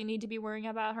doesn't really need to be worrying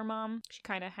about her mom. She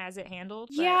kind of has it handled.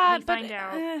 Yeah, we find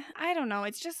out. I don't know.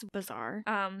 It's just bizarre.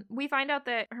 We find out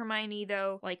that Hermione,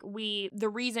 though, like, the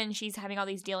reason she's having all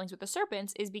these dealings with the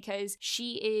serpents is because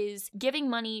she is giving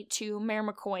money to Mayor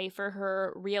McCoy for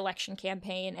her re-election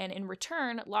campaign, and in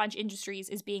return, Lodge Industries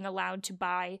is being allowed to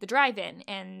buy the drive-in,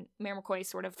 and Mayor McCoy is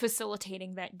sort of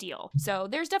facilitating that deal. So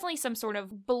there's definitely some sort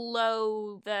of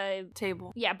below the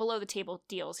table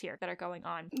deals here that are going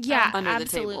on. Yeah, under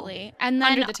absolutely. the table. And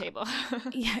then under the table.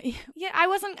 yeah.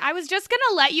 I was just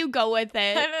gonna let you go with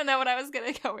it. I don't know what I was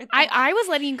gonna go with. I was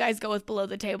letting you guys go with below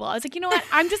the table. I was like, you know what?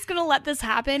 I'm just gonna let this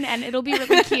happen, and it'll be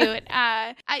really cute.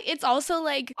 It's also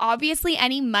like, obviously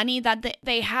any money that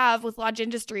they have with Lodge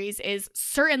Industries is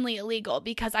certainly illegal,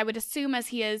 because I would assume, as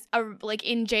he is like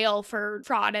in jail for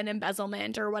fraud and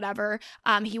embezzlement or whatever,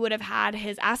 he would have had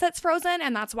his assets frozen,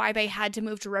 and that's why they had to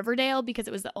move to Riverdale, because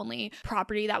it was the only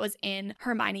property that was in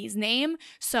Hermione's name.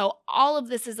 So all of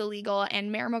this is illegal,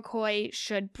 and Mayor McCoy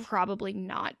should probably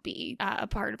not be a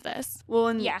part of this. Well,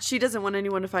 and she doesn't want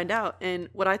anyone to find out. And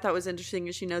what I thought was interesting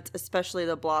is she notes especially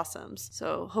the Blossoms.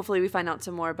 So hopefully we find out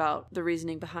some more about the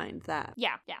reasoning behind that.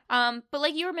 Yeah. But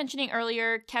like you were mentioning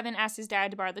earlier, Kevin asked his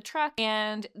dad to borrow the truck,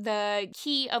 and the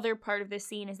key other part of this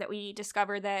scene is that we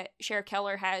discover that Sheriff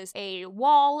Keller has a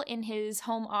wall in his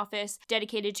home office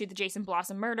dedicated to the Jason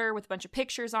Blossom murder with a bunch of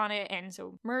pictures on it. And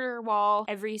so, murder wall.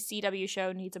 Every CW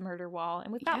show needs a murder wall,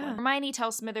 and we've got one. Hermione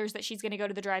tells Smithers that she's going to go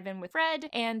to the drive-in with Fred,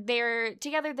 and they're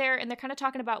together there, and they're kind of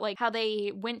talking about like how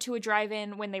they went to a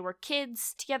drive-in when they were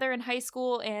kids together in high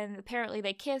school, and apparently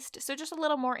they kissed. So just a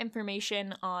little more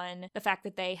information on the fact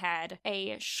that they had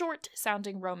a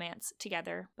short-sounding romance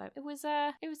together. But it was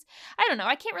I don't know,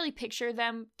 I can't really picture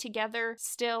them together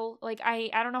still. Like, I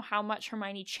don't know how much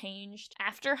Hermione changed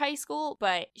after high school,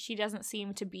 but she doesn't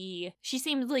seem to be, she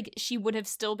seemed like she would have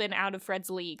still been out of Fred's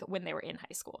league when they were in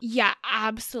high school. Yeah,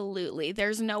 absolutely.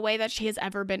 There's no way that she has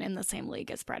ever been in the same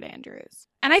league as Fred Andrews.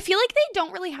 And I feel like they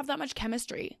don't really have that much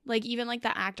chemistry, like even like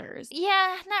the actors.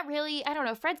 Yeah, not really. I don't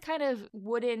know. Fred's kind of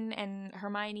wooden, and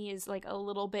Hermione is like a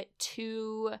little bit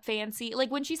too fancy.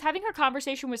 Like when she's having her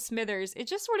conversation with Smithers,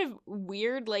 it's just sort of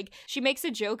weird. Like she makes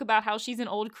a joke about how she's an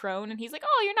old crone, and he's like,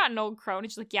 oh, you're not an old crone.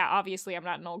 And she's like, yeah, obviously I'm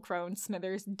not an old crone,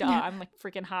 Smithers. Duh, I'm like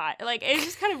freaking hot. Like it's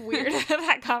just kind of weird,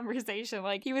 that conversation.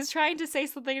 Like he was trying to say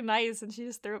something nice, and she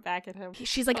just threw it back at him.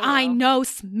 She's like, I know,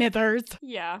 Smithers.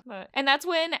 Yeah. And that's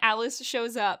when Alice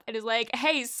shows up and is like,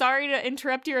 hey, sorry to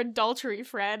interrupt your adultery,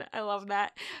 Fred. I love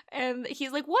that. And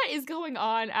he's like, what is going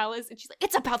on, Alice? And she's like,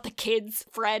 it's about the kids,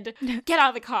 Fred. Get out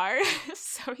of the car.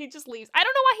 So he just leaves. I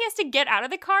don't know why he has to get out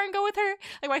of the car and go with her.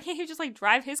 Like, why can't he just like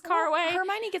drive his car away?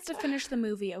 Hermione gets to finish the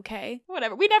movie, okay?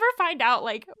 Whatever. We never find out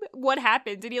like what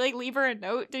happened. Did he like leave her a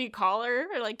note? Did he call her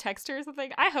or like text her or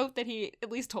something? I hope that he at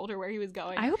least told her where he was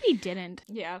going. I hope he didn't.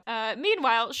 Yeah.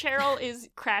 Meanwhile, Cheryl is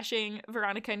crashing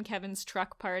Veronica and Kevin's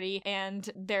truck party, and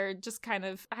they're just kind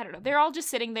of, I don't know, they're all just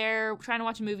sitting there trying to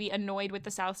watch a movie, annoyed with the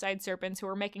Southside Serpents who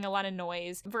are making a lot of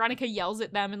noise. Veronica yells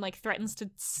at them and like threatens to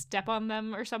step on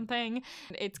them or something.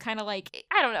 It's kind of like,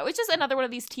 I don't know, it's just another one of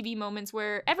these TV moments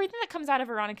where everything that comes out of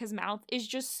Veronica's mouth is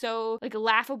just so like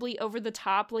laughably over the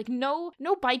top. Like no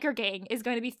biker gang is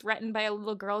going to be threatened by a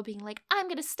little girl being like, I'm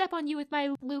going to step on you with my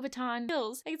Louboutin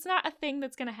heels. Like, it's not a thing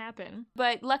that's going to happen.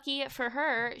 But lucky for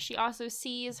her, she also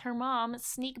sees her mom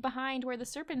sneak behind where the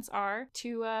serpents are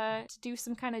to do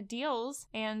some kind of deals,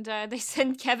 and they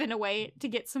send Kevin away to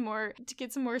get some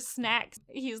more snacks.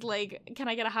 He's like, can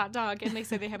I get a hot dog? And they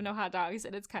say they have no hot dogs,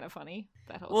 and it's kind of funny,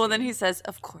 that whole Well, scene. then he says,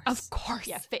 of course. Of course.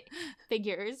 Yeah,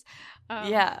 figures.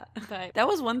 Yeah. But that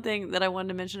was one thing that I wanted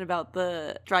to mention about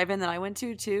the drive-in that I went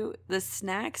to too. The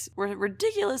snacks were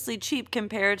ridiculously cheap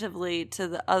comparatively to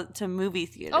the to movie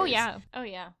theaters. oh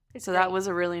yeah. It's So great. that was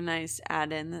a really nice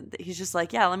add-in. He's just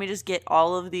like, yeah, let me just get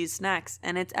all of these snacks,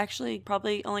 and it's actually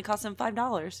probably only cost him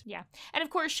 $5. Yeah. And of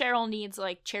course Cheryl needs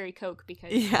like cherry Coke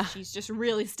because Yeah. she's just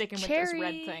really sticking with this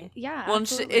red thing. Yeah. Well,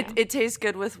 absolutely. it tastes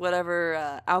good with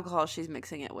whatever alcohol she's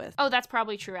mixing it with. Oh, that's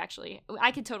probably true, actually.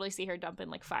 I could totally see her dumping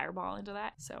like Fireball into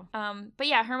that. So, but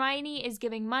yeah, Hermione is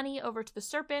giving money over to the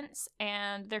serpents,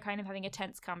 and they're kind of having a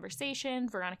tense conversation.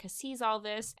 Veronica sees all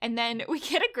this, and then we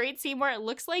get a great scene where it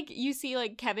looks like you see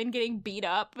like Kevin getting beat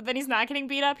up, but then he's not getting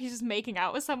beat up. He's just making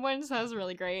out with someone. So that was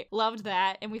really great. Loved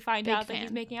that. And we find Big out that he's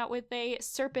fan. making out with a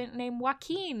serpent named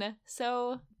Joaquin.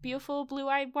 So beautiful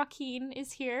blue-eyed Joaquin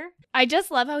is here. I just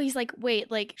love how he's like,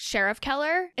 wait, like Sheriff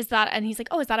Keller? Is that? And he's like,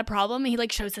 oh, is that a problem? And he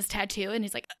like shows his tattoo and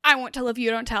he's like, I won't tell if you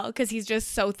don't tell, because he's just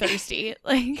so thirsty.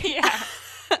 Like, Yeah.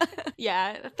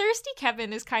 Yeah, Thirsty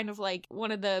Kevin is kind of like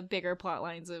one of the bigger plot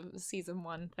lines of season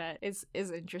 1 that is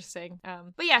interesting.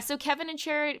 But yeah, so Kevin and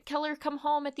Keller come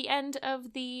home at the end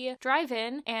of the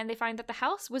drive-in, and they find that the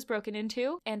house was broken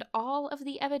into, and all of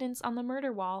the evidence on the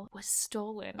murder wall was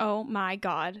stolen. oh my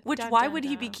God. Which, Dun, why dun, would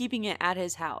he be dun. keeping it at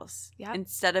his house Yep.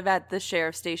 instead of at the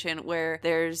sheriff's station where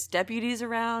there's deputies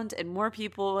around and more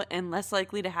people and less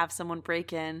likely to have someone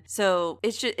break in? So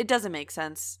it doesn't make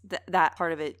sense, that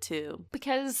part of it too.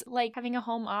 Because, like, having a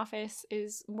home office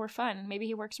is more fun. Maybe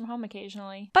he works from home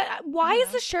occasionally. But why is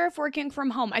Yeah. the sheriff working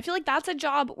from home? I feel like that's a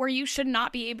job where you should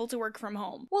not be able to work from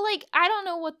home. Well, like, I don't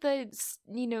know what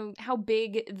how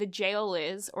big the jail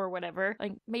is or whatever.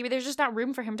 Like, maybe there's just not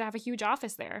room for him to have a huge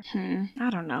office there. I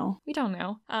don't know. We don't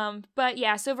know. But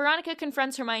yeah, so Veronica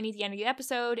confronts Hermione at the end of the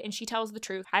episode, and she tells the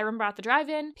truth. Hiram brought the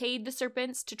drive-in, paid the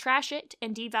serpents to trash it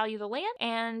and devalue the land,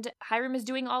 and Hiram is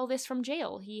doing all this from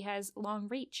jail. He has long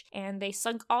reach, and they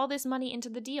sunk all this money into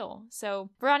the deal. So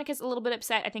Veronica's a little bit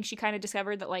upset. I think she kind of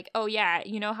discovered that, like, oh yeah,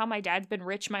 you know how my dad's been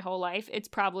rich my whole life? It's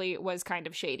probably was kind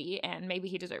of shady, and maybe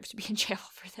he deserves to be in jail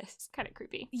for this. Kind of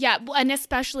creepy. Yeah, well, and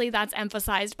especially that's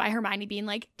emphasized by Hermione being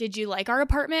like, did you like our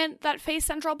apartment that faced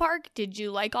Central Park? Did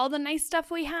you like all the nice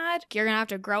stuff we had? You're gonna have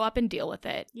to grow up and deal with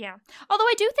it. Yeah. Although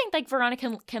I do think like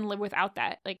Veronica can live without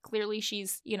that. Like clearly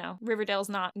she's, Riverdale's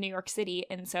not New York City,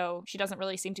 and so she doesn't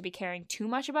really seem to be caring too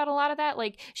much about a lot of that.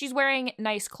 Like she's wearing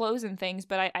nice clothes and things,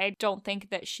 but I don't think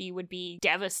that she would be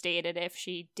devastated if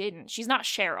she didn't. She's not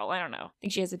Cheryl. I don't know. I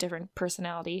think she has a different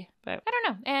personality, but I don't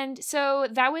know. And so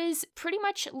that was pretty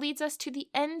much leads us to the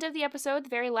end of the episode, the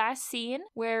very last scene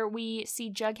where we see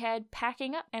Jughead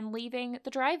packing up and leaving the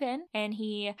drive-in, and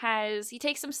he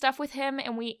takes some stuff with him,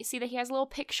 and we see that he has a little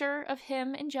picture of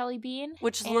him and Jellybean,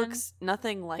 Which and- looks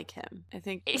nothing like him. I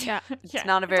think Yeah. it's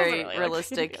not a it doesn't very really look-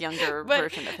 realistic younger But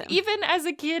version of him. Even as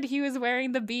a kid, he was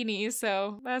wearing the beanie,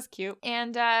 so that's cute.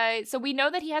 And so we know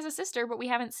that he has a sister, but we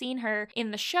haven't seen her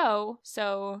in the show,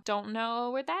 so don't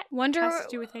know where that Wonder has to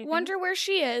do with anything. where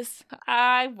she is.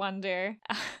 I wonder.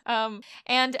 And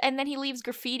then he leaves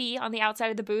graffiti on the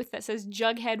outside of the booth that says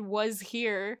Jughead was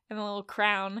here and a little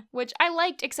crown, which I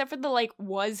liked except for the like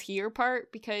was here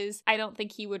part, because I don't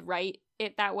think he would write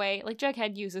it that way. Like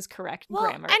Jughead uses correct Well,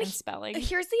 grammar and and spelling.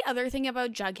 Here's the other thing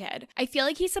about Jughead. I feel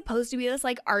like he's supposed to be this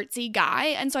like artsy guy,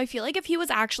 and so I feel like if he was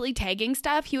actually tagging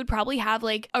stuff, he would probably have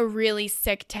like a really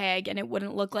sick tag and it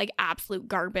wouldn't look like absolute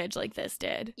garbage like this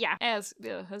did. Yeah,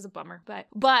 it was a bummer.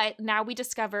 But now we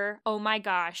discover, oh my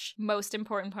gosh, most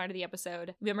important part of the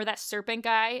episode. Remember that serpent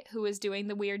guy who was doing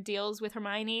the weird deals with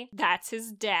Hermione? That's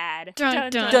his dad.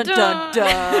 Dun, dun, Dun dun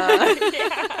dun.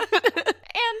 Yeah.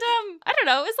 And I don't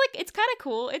know, it's kind of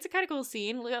cool. It's a kind of cool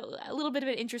scene, a little bit of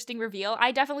an interesting reveal.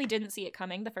 I definitely didn't see it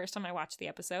coming the first time I watched the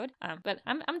episode, but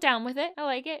I'm down with it. I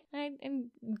like it. It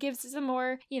gives some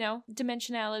more,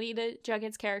 dimensionality to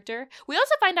Jughead's character. We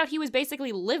also find out he was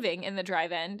basically living in the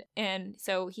drive-in, and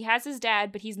so he has his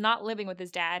dad, but he's not living with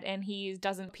his dad, and he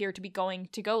doesn't appear to be going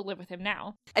to go live with him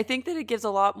now. I think that it gives a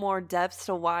lot more depth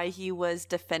to why he was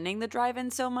defending the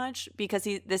drive-in so much, because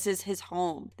this is his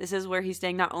home. This is where he's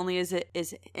staying. Not only is it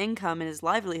his income and his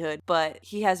livelihood, but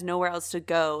he has nowhere else to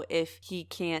go if he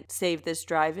can't save this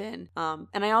drive-in. And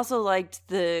I also liked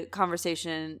the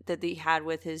conversation that they had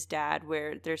with his dad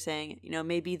where they're saying,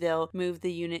 maybe they'll move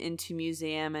the unit into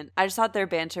museum. And I just thought their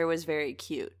banter was very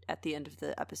cute at the end of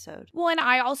the episode. Well, and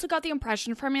I also got the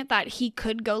impression from it that he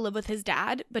could go live with his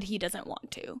dad, but he doesn't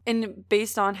want to. And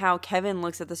based on how Kevin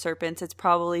looks at the serpents, it's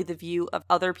probably the view of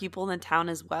other people in the town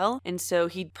as well. And so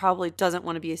he probably doesn't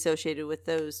want to be associated with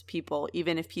those people,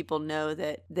 even if people know know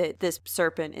that this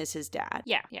serpent is his dad.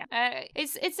 Yeah.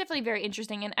 It's definitely very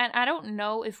interesting, and I don't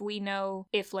know if we know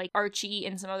if like Archie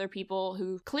and some other people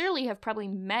who clearly have probably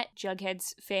met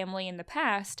Jughead's family in the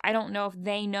past, I don't know if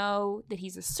they know that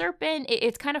he's a serpent.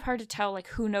 It's kind of hard to tell like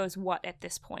who knows what at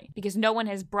this point, because no one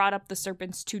has brought up the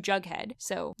serpents to Jughead,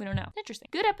 so we don't know. Interesting.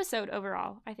 Good episode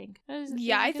overall, I think.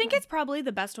 I think it's probably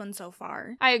the best one so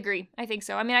far. I agree. I think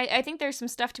so. I mean, I think there's some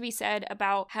stuff to be said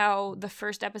about how the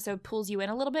first episode pulls you in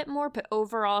a little bit more, but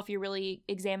overall, if you're really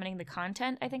examining the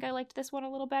content, I think I liked this one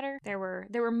a little better. There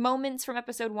were moments from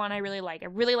episode 1 I really like. I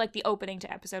really like the opening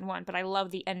to episode 1, but I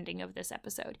love the ending of this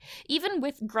episode. Even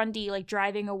with Grundy like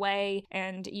driving away,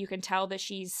 and you can tell that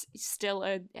she's still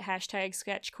a hashtag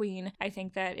sketch queen. I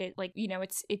think that it like, you know,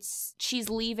 it's she's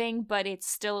leaving, but it's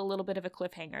still a little bit of a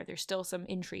cliffhanger. There's still some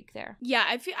intrigue there. Yeah,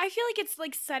 I feel like it's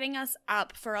like setting us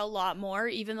up for a lot more.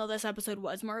 Even though this episode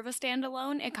was more of a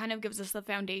standalone, it kind of gives us the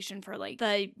foundation for like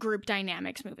the group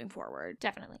dynamics moving forward.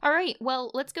 Definitely. All right,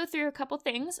 well, let's go through a couple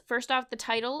things. First off, the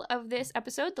title of this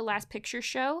episode, The Last Picture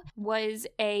Show, was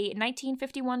a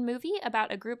 1951 movie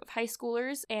about a group of high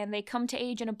schoolers, and they come to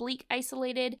age in a bleak,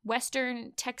 isolated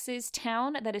western Texas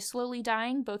town that is slowly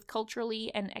dying, both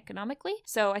culturally and economically.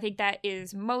 So I think that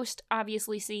is most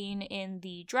obviously seen in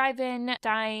the drive-in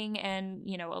dying, and,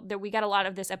 you know, we got a lot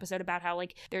of this episode about how,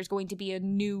 like, there's going to be a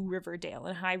new Riverdale,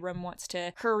 and Hiram wants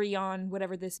to hurry on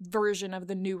whatever this version of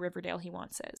the new Riverdale he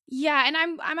wants is. Yeah, and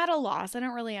I'm at a loss. I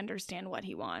don't really understand what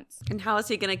he wants. And how is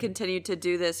he going to continue to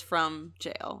do this from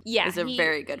jail? Yeah, is a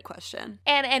very good question.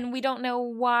 And we don't know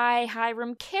why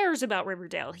Hiram cares about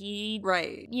Riverdale.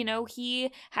 Right. You know,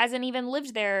 he hasn't even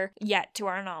lived there yet, to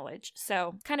our knowledge.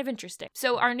 So, kind of interesting.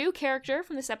 So, our new character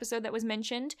from this episode that was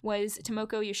mentioned was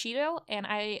Tomoko Yoshido, and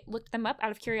I looked them up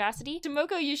out of curiosity.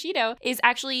 Tomoko Yoshido is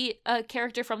actually a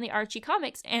character from the Archie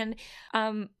comics, and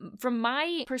from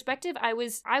my perspective, I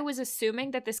was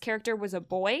assuming that this character was a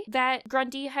boy that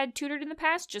Grundy had tutored in the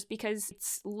past, just because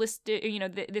it's listed, you know,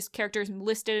 this character is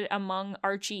listed among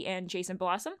Archie and Jason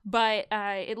Blossom. But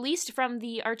at least from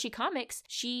the Archie comics,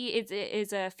 she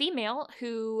is a female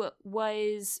who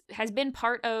has been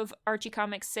part of Archie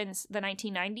comics since the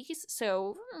 1990s,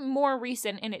 so more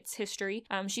recent in its history.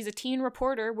 She's a teen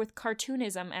reporter with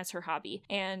cartoonism as her hobby,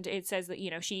 and it says that,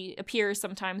 you know, she appears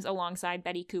sometimes alongside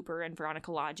Betty Cooper and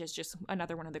Veronica Lodge as just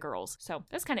another one of the girls. So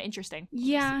that's kind of interesting.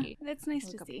 Yeah, that's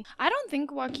nice to see. I don't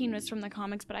think Joaquin was from the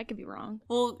comics, but I could be wrong.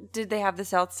 Well, did they have the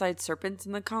Southside Serpents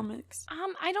in the comics?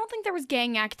 I don't think there was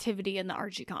gang activity in the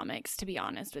Archie comics, to be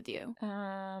honest with you.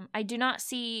 I do not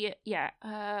see,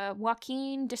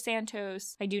 Joaquin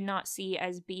DeSantos, I do not see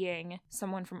as being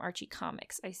someone from Archie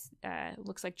comics.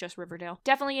 Looks like just Riverdale.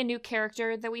 Definitely a new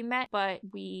character that we met, but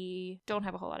we don't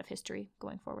have a whole lot of history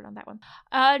going forward on that one.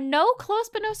 No close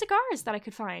but no cigars that I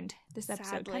could find this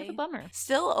episode. Sadly. Kind of a bummer.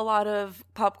 Still a lot of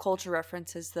pop culture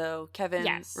references, though. Kevin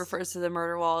Yes. refers to the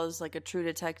murder wall as like a True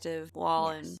Detective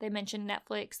wall, Yes. They mentioned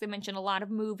Netflix. They mentioned a lot of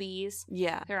movies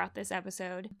throughout this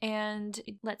episode. And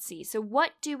let's see. So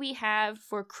what do we have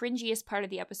for cringiest part of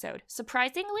the episode?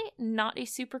 Surprisingly, not a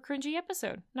super cringy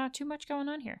episode. Not too much going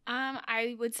on here.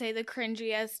 I would say the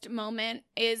cringiest moment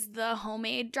is the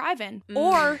homemade drive-in.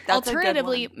 Or that's a good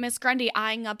alternatively, one. Miss Grundy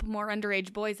eyeing up more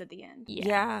underage boys at the end.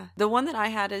 Yeah. The one that I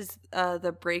had is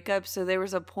the breakup. So there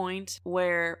was a point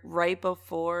where right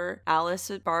before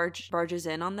Alice barges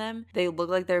in on them, they look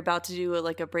like they're about to do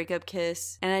a breakup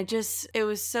kiss. And it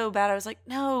was so bad. I was like,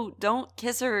 no, don't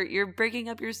kiss her. You're breaking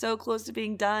up. You're so close to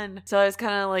being done. So I was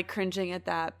kind of like cringing at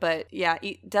that. But yeah,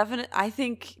 definitely. I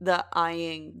think the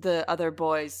eyeing the other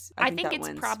boys, I think it's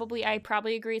wins. I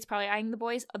probably agree. It's probably eyeing the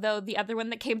boys. Although the other one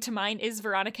that came to mind is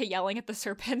Veronica yelling at the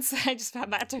serpents. I just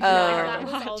found that to be really hard That to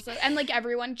was watch. also, and like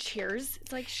everyone cheers.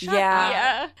 It's like, shut Yeah. up.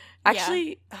 Yeah.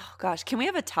 Actually, oh gosh, can we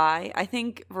have a tie? I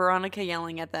think Veronica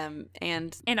yelling at them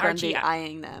and Archie Grundy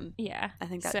eyeing them. Yeah. I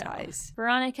think that ties.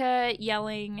 Veronica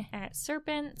yelling at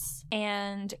serpents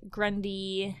and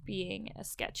Grundy being a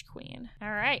sketch queen.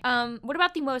 All right. What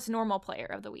about the most normal player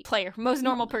of the week? Most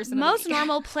normal person of the Most week.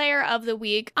 normal player of the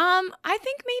week. I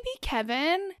think maybe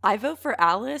Kevin. I vote for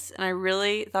Alice, and I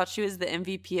really thought she was the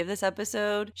MVP of this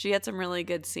episode. She had some really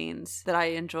good scenes that I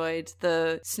enjoyed.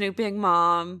 The snooping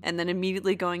mom, and then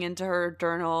immediately going into her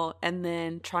journal, and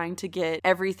then trying to get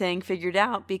everything figured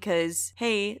out because,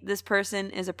 hey, this person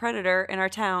is a predator in our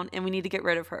town, and we need to get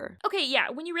rid of her. Okay, yeah,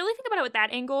 when you really think about it with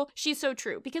that angle, she's so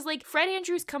true. Because, like, Fred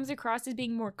Andrews comes across as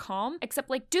being more calm, except,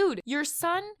 like, dude, your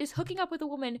son is hooking up with a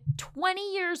woman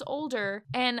 20 years older,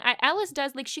 and Alice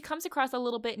does, like, she comes across a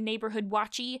little bit neighborhood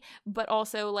watchy, but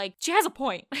also, like, she has a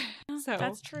point. So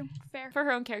That's true. Fair. for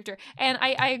her own character. And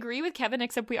I agree with Kevin,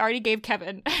 except we already gave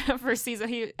Kevin for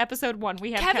episode 1.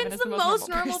 We have Kevin's Kevin as the most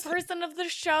normal person of the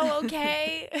show,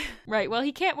 okay? Right. Well,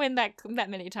 he can't win that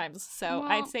many times, so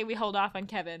Well, I'd say we hold off on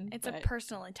Kevin. It's a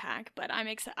personal attack, but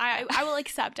I will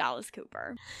accept Alice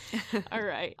Cooper.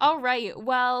 All right.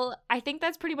 Well, I think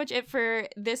that's pretty much it for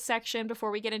this section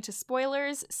before we get into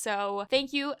spoilers. So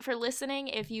thank you for listening.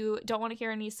 If you don't want to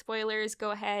hear any spoilers,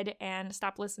 go ahead and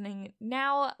stop listening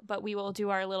now, but we will do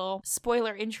our little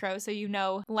spoiler intro so you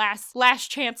know last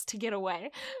chance to get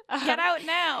away. Get out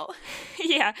now.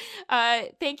 Yeah.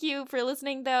 Thank you for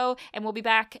listening, though, and we'll be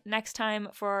back next time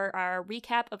for our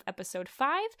recap of episode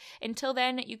 5. Until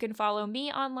then, you can follow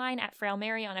me online at Frail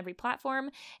Mary on every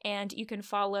platform, and you can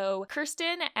follow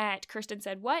Kirsten at Kirsten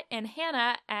Said What, and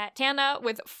Hannah at Hannah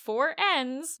with 4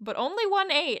 N's, but only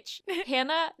 1 H.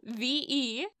 Hannah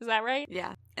VE. Is that right?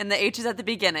 Yeah. And the H is at the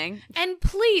beginning. And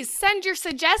please send your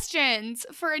suggestions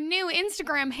for a new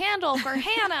Instagram handle for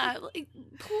Hannah.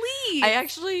 Please. I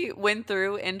actually went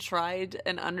through and tried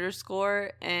an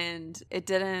underscore, and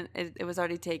it was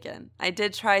already taken. I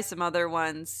did try some other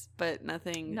ones, but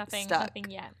nothing stuck. Nothing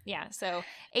yet. Yeah. So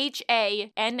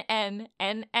HANNNNAVE.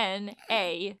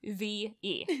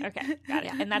 Okay, got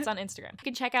it. And that's on Instagram. You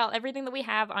can check out everything that we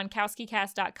have on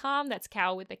kowskicast.com. That's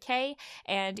cow with a K.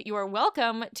 And you are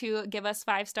welcome to give us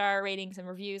 5-star ratings and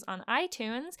reviews on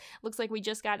iTunes. Looks like we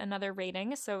just got another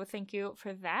rating, so thank you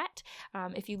for that.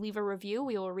 If you leave a review,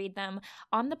 we will read them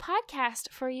on the podcast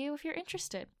for you if you're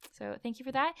interested. So thank you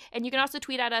for that. And you can also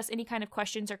tweet at us any kind of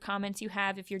questions or comments you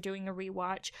have if you're doing a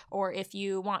rewatch, or if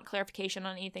you want clarification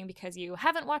on anything because you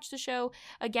haven't watched the show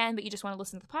again, but you just want to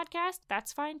listen to the podcast,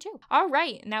 that's fine too. All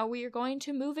right, now we are going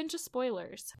to move into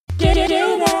spoilers. Get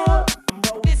out.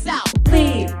 This out.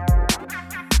 Leave.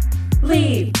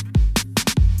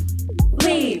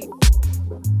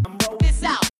 This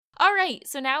out. All right,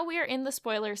 so now we are in the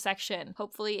spoiler section.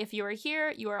 Hopefully, if you are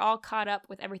here, you are all caught up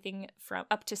with everything from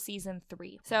up to season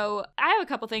 3. So I have a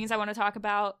couple things I want to talk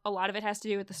about. A lot of it has to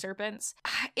do with the serpents.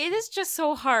 It is just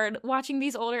so hard watching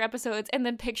these older episodes and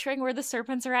then picturing where the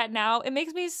serpents are at now. It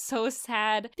makes me so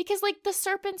sad because, like, the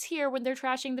serpents here, when they're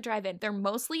trashing the drive-in, they're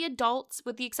mostly adults,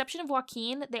 with the exception of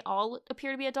Joaquin. They all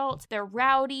appear to be adults. They're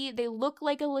rowdy. They look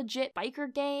like a legit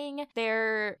biker gang.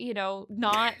 They're,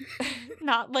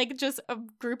 not like just a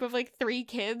group of like 3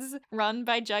 kids run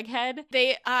by Jughead.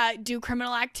 They do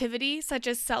criminal activity such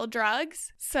as sell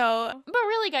drugs. So, but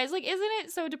really, guys, like, isn't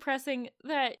it so depressing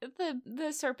that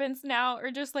the serpents now are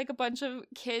just like a bunch of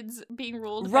kids being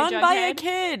ruled run by Jughead? by a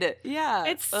kid? Yeah,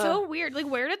 it's so weird. Like,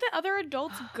 where did the other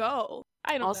adults go?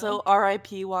 I don't know. Also,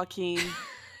 R.I.P. Joaquin.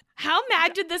 How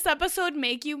mad did this episode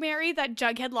make you, Mary, that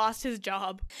Jughead lost his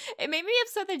job? It made me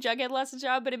upset that Jughead lost his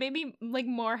job, but it made me like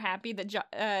more happy that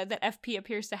that FP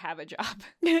appears to have a job.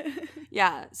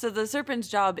 Yeah, so the serpent's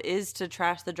job is to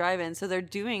trash the drive-in, so they're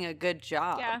doing a good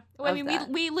job. Yeah, well, I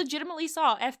mean, we legitimately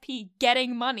saw FP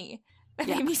getting money. That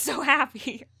made me so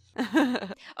happy.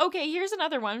 Okay, here's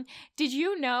another one. Did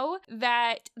you know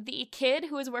that the kid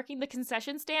who is working the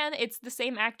concession stand, it's the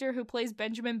same actor who plays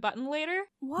Benjamin Button later?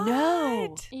 What?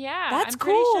 No. Yeah, That's I'm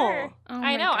pretty cool. sure. Oh I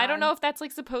my know. I don't God. know if that's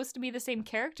like supposed to be the same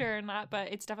character or not, but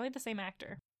it's definitely the same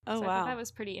actor. Oh, So I wow. thought that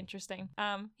was pretty interesting.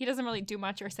 He doesn't really do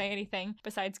much or say anything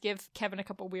besides give Kevin a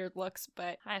couple weird looks,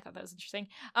 but I thought that was interesting.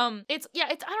 It's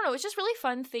I don't know, it's just really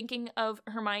fun thinking of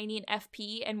Hermione and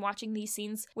FP and watching these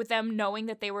scenes with them, knowing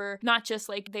that they were not just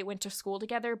like they went to school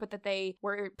together, but that they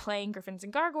were playing Griffins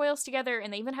and Gargoyles together,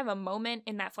 and they even have a moment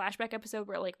in that flashback episode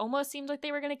where it like almost seemed like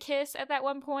they were gonna kiss at that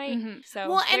one point. Mhm.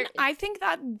 So Well, and I think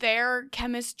that their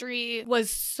chemistry was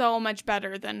so much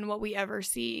better than what we ever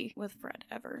see with Fred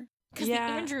ever. because Yeah.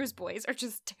 the Andrews boys are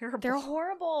just terrible. They're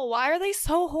horrible. Why are they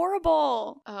so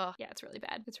horrible? Oh, yeah, it's really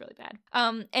bad. It's really bad.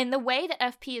 And the way that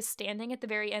FP is standing at the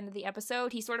very end of the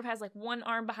episode, he sort of has like one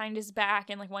arm behind his back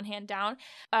and like one hand down.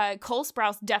 Cole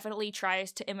Sprouse definitely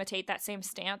tries to imitate that same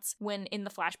stance when in the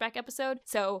flashback episode.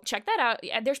 So check that out.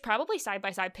 Yeah, there's probably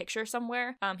side-by-side picture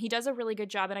somewhere. He does a really good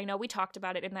job, and I know we talked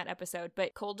about it in that episode,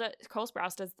 but Cole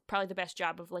Sprouse does probably the best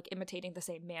job of like imitating the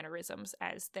same mannerisms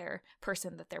as their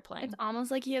person that they're playing. It's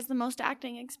almost like he has the most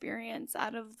acting experience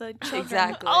out of the children.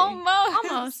 Exactly.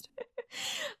 Almost.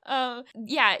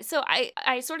 Yeah, so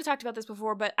I sort of talked about this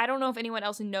before, but I don't know if anyone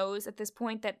else knows at this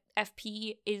point that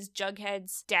FP is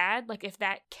Jughead's dad, like if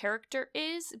that character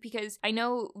is, because I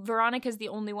know Veronica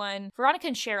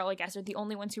and Cheryl, I guess, are the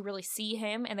only ones who really see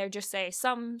him, and they just say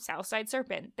some Southside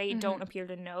Serpent. They don't appear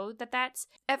to know that that's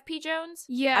FP Jones.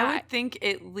 Yeah. I would think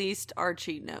at least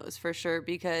Archie knows for sure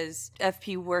because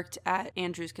FP worked at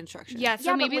Andrew's construction. Yeah, so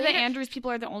Yeah, but maybe the later- Andrews people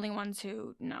are the only ones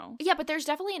who know. Yeah, but there's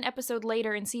definitely an episode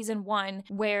later in season 1 1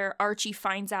 where Archie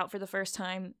finds out for the first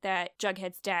time that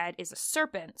Jughead's dad is a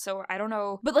serpent. So I don't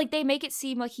know. But like they make it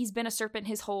seem like he's been a serpent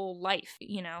his whole life,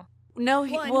 you know? No,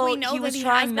 and we know he that was has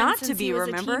trying been not to since be, he was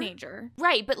remember? a teenager.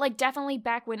 Right, but like definitely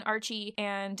back when Archie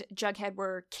and Jughead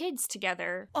were kids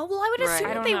together. Oh, well, I would Right. assume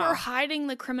I don't they know. were hiding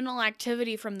the criminal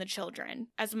activity from the children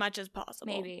as much as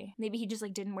possible. Maybe he just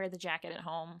like didn't wear the jacket at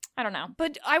home. I don't know.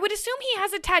 But I would assume he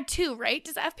has a tattoo, right?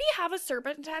 Does FP have a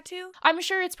serpent tattoo? I'm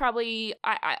sure it's probably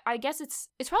I guess it's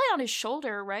probably on his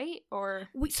shoulder, right? Or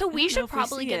So don't we know should if we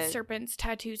probably see get it. serpents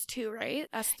tattoos too, right?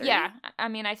 Us three. yeah, I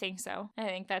mean I think so. I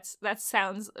think that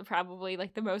sounds probably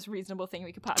like the most reasonable thing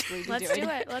we could possibly be Let's doing. do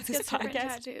it. Let's This get serpent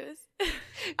podcast. tattoos.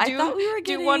 I thought we were do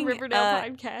getting one Riverdale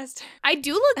podcast. I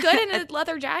do look good in a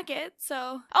leather jacket,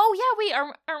 so Oh yeah,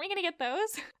 aren't we gonna get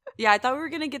those? Yeah, I thought we were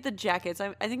gonna get the jackets.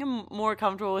 I think I'm more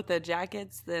comfortable with the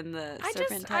jackets than the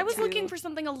serpent I was tattoo. looking for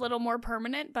something a little more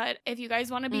permanent, but if you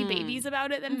guys want to be Mm. babies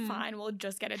about it, then Mm. fine, we'll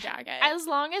just get a jacket. As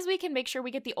long as we can make sure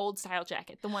we get the old style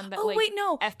jacket, the one that Oh like wait,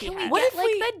 no. FP Can we had. What get if like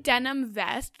we- the denim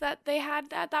vest that they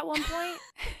had at that one point?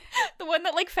 the one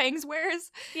that like Fangs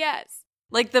wears. Yes.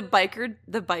 like the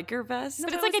biker vest. No,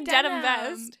 But it's that like a was denim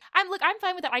denim. vest. I'm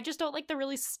fine with that. I just don't like the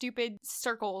really stupid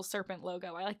circle serpent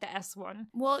logo. I like the S one.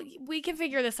 Well, we can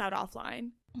figure this out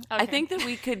offline. I think that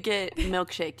we could get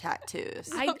milkshake tattoos.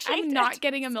 Milkshake I'm not tattoo.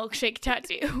 getting a milkshake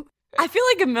tattoo. I feel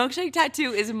like a milkshake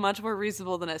tattoo is much more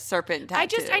reasonable than a serpent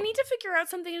tattoo. I need to figure out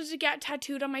something to get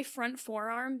tattooed on my front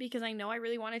forearm because I know I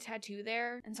really want a tattoo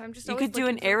there, and so I'm just. You always could do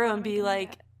looking an for arrow what and am I be gonna like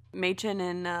get. Machen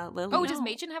and Lily. Oh, does No.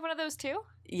 Machen have one of those too?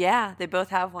 Yeah, they both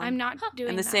have one. I'm not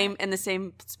doing in the that.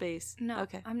 same space. No,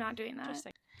 Okay. I'm not doing that.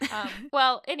 Interesting.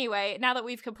 Well, anyway, now that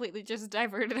we've completely just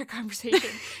diverted our conversation,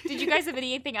 did you guys have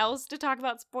anything else to talk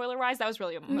about spoiler wise? That was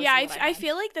really mostly Yeah, what I had.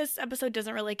 feel like this episode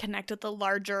doesn't really connect with the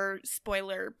larger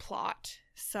spoiler plot.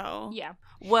 So Yeah.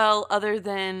 Well, other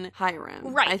than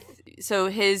Hiram. Right. So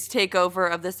his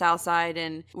takeover of the South Side,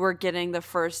 and we're getting the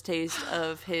first taste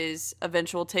of his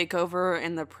eventual takeover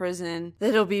in the prison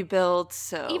that'll be built.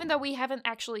 So Even though we haven't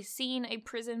actually seen a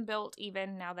prison built,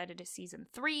 even now that it is season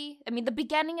 3. I mean, the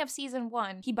beginning of season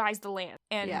 1, he buys the land.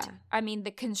 And Yeah. I mean,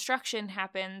 the construction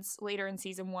happens later in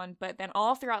season 1, but then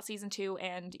all throughout season 2,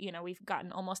 and, you know, we've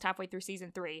gotten almost halfway through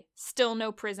season 3. Still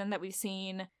no prison that we've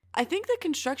seen. I think the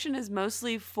construction is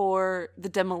mostly for the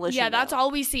demolition. yeah, that's though.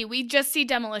 all we see. We just see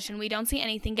demolition. We don't see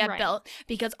anything get Right. built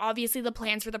because obviously the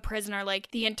plans for the prison are like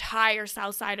the entire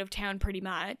south side of town pretty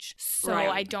much. So Right.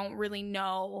 I don't really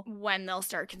know when they'll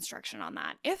start construction on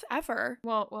that, if ever.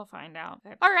 Well, we'll find out.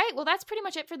 All right. Well, that's pretty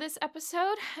much it for this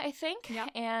episode, I think. Yeah.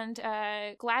 And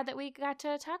glad that we got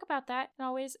to talk about that. It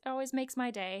always makes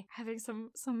my day having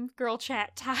some girl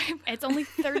chat time. It's only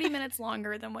 30 minutes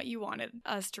longer than what you wanted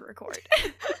us to record.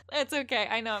 It's okay.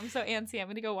 I know I'm so antsy. I'm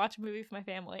gonna go watch a movie with my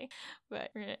family, but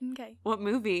Okay. What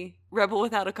movie? Rebel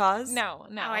Without a Cause? no.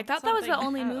 Oh, I thought that was the something-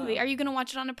 only movie. Are you going to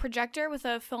watch it on a projector with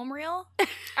a film reel?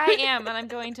 I am, and I'm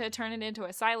going to turn it into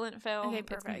a silent film. Okay, It's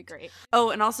gonna be perfect. great.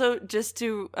 Oh, and also just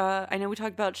to, I know we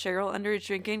talked about Cheryl underage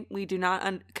drinking. We do not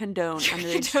condone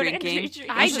underage Condone drinking. underage drinking.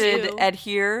 I You should do.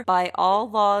 adhere by all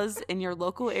laws in your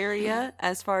local area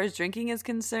as far as drinking is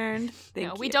concerned. Thank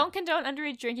No, you. we don't condone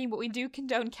underage drinking, but we do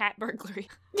condone cat burglary.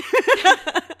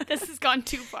 This has gone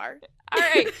too far. All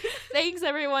right. Thanks,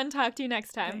 everyone. Talk to you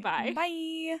next time. Okay.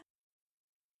 Bye.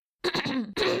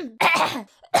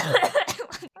 Bye.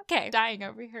 Okay, dying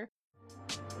over here.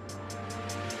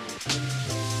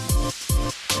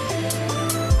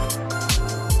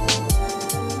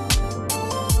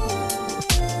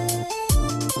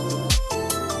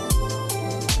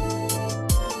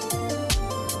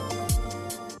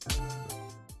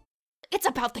 It's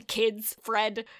about the kids, Fred.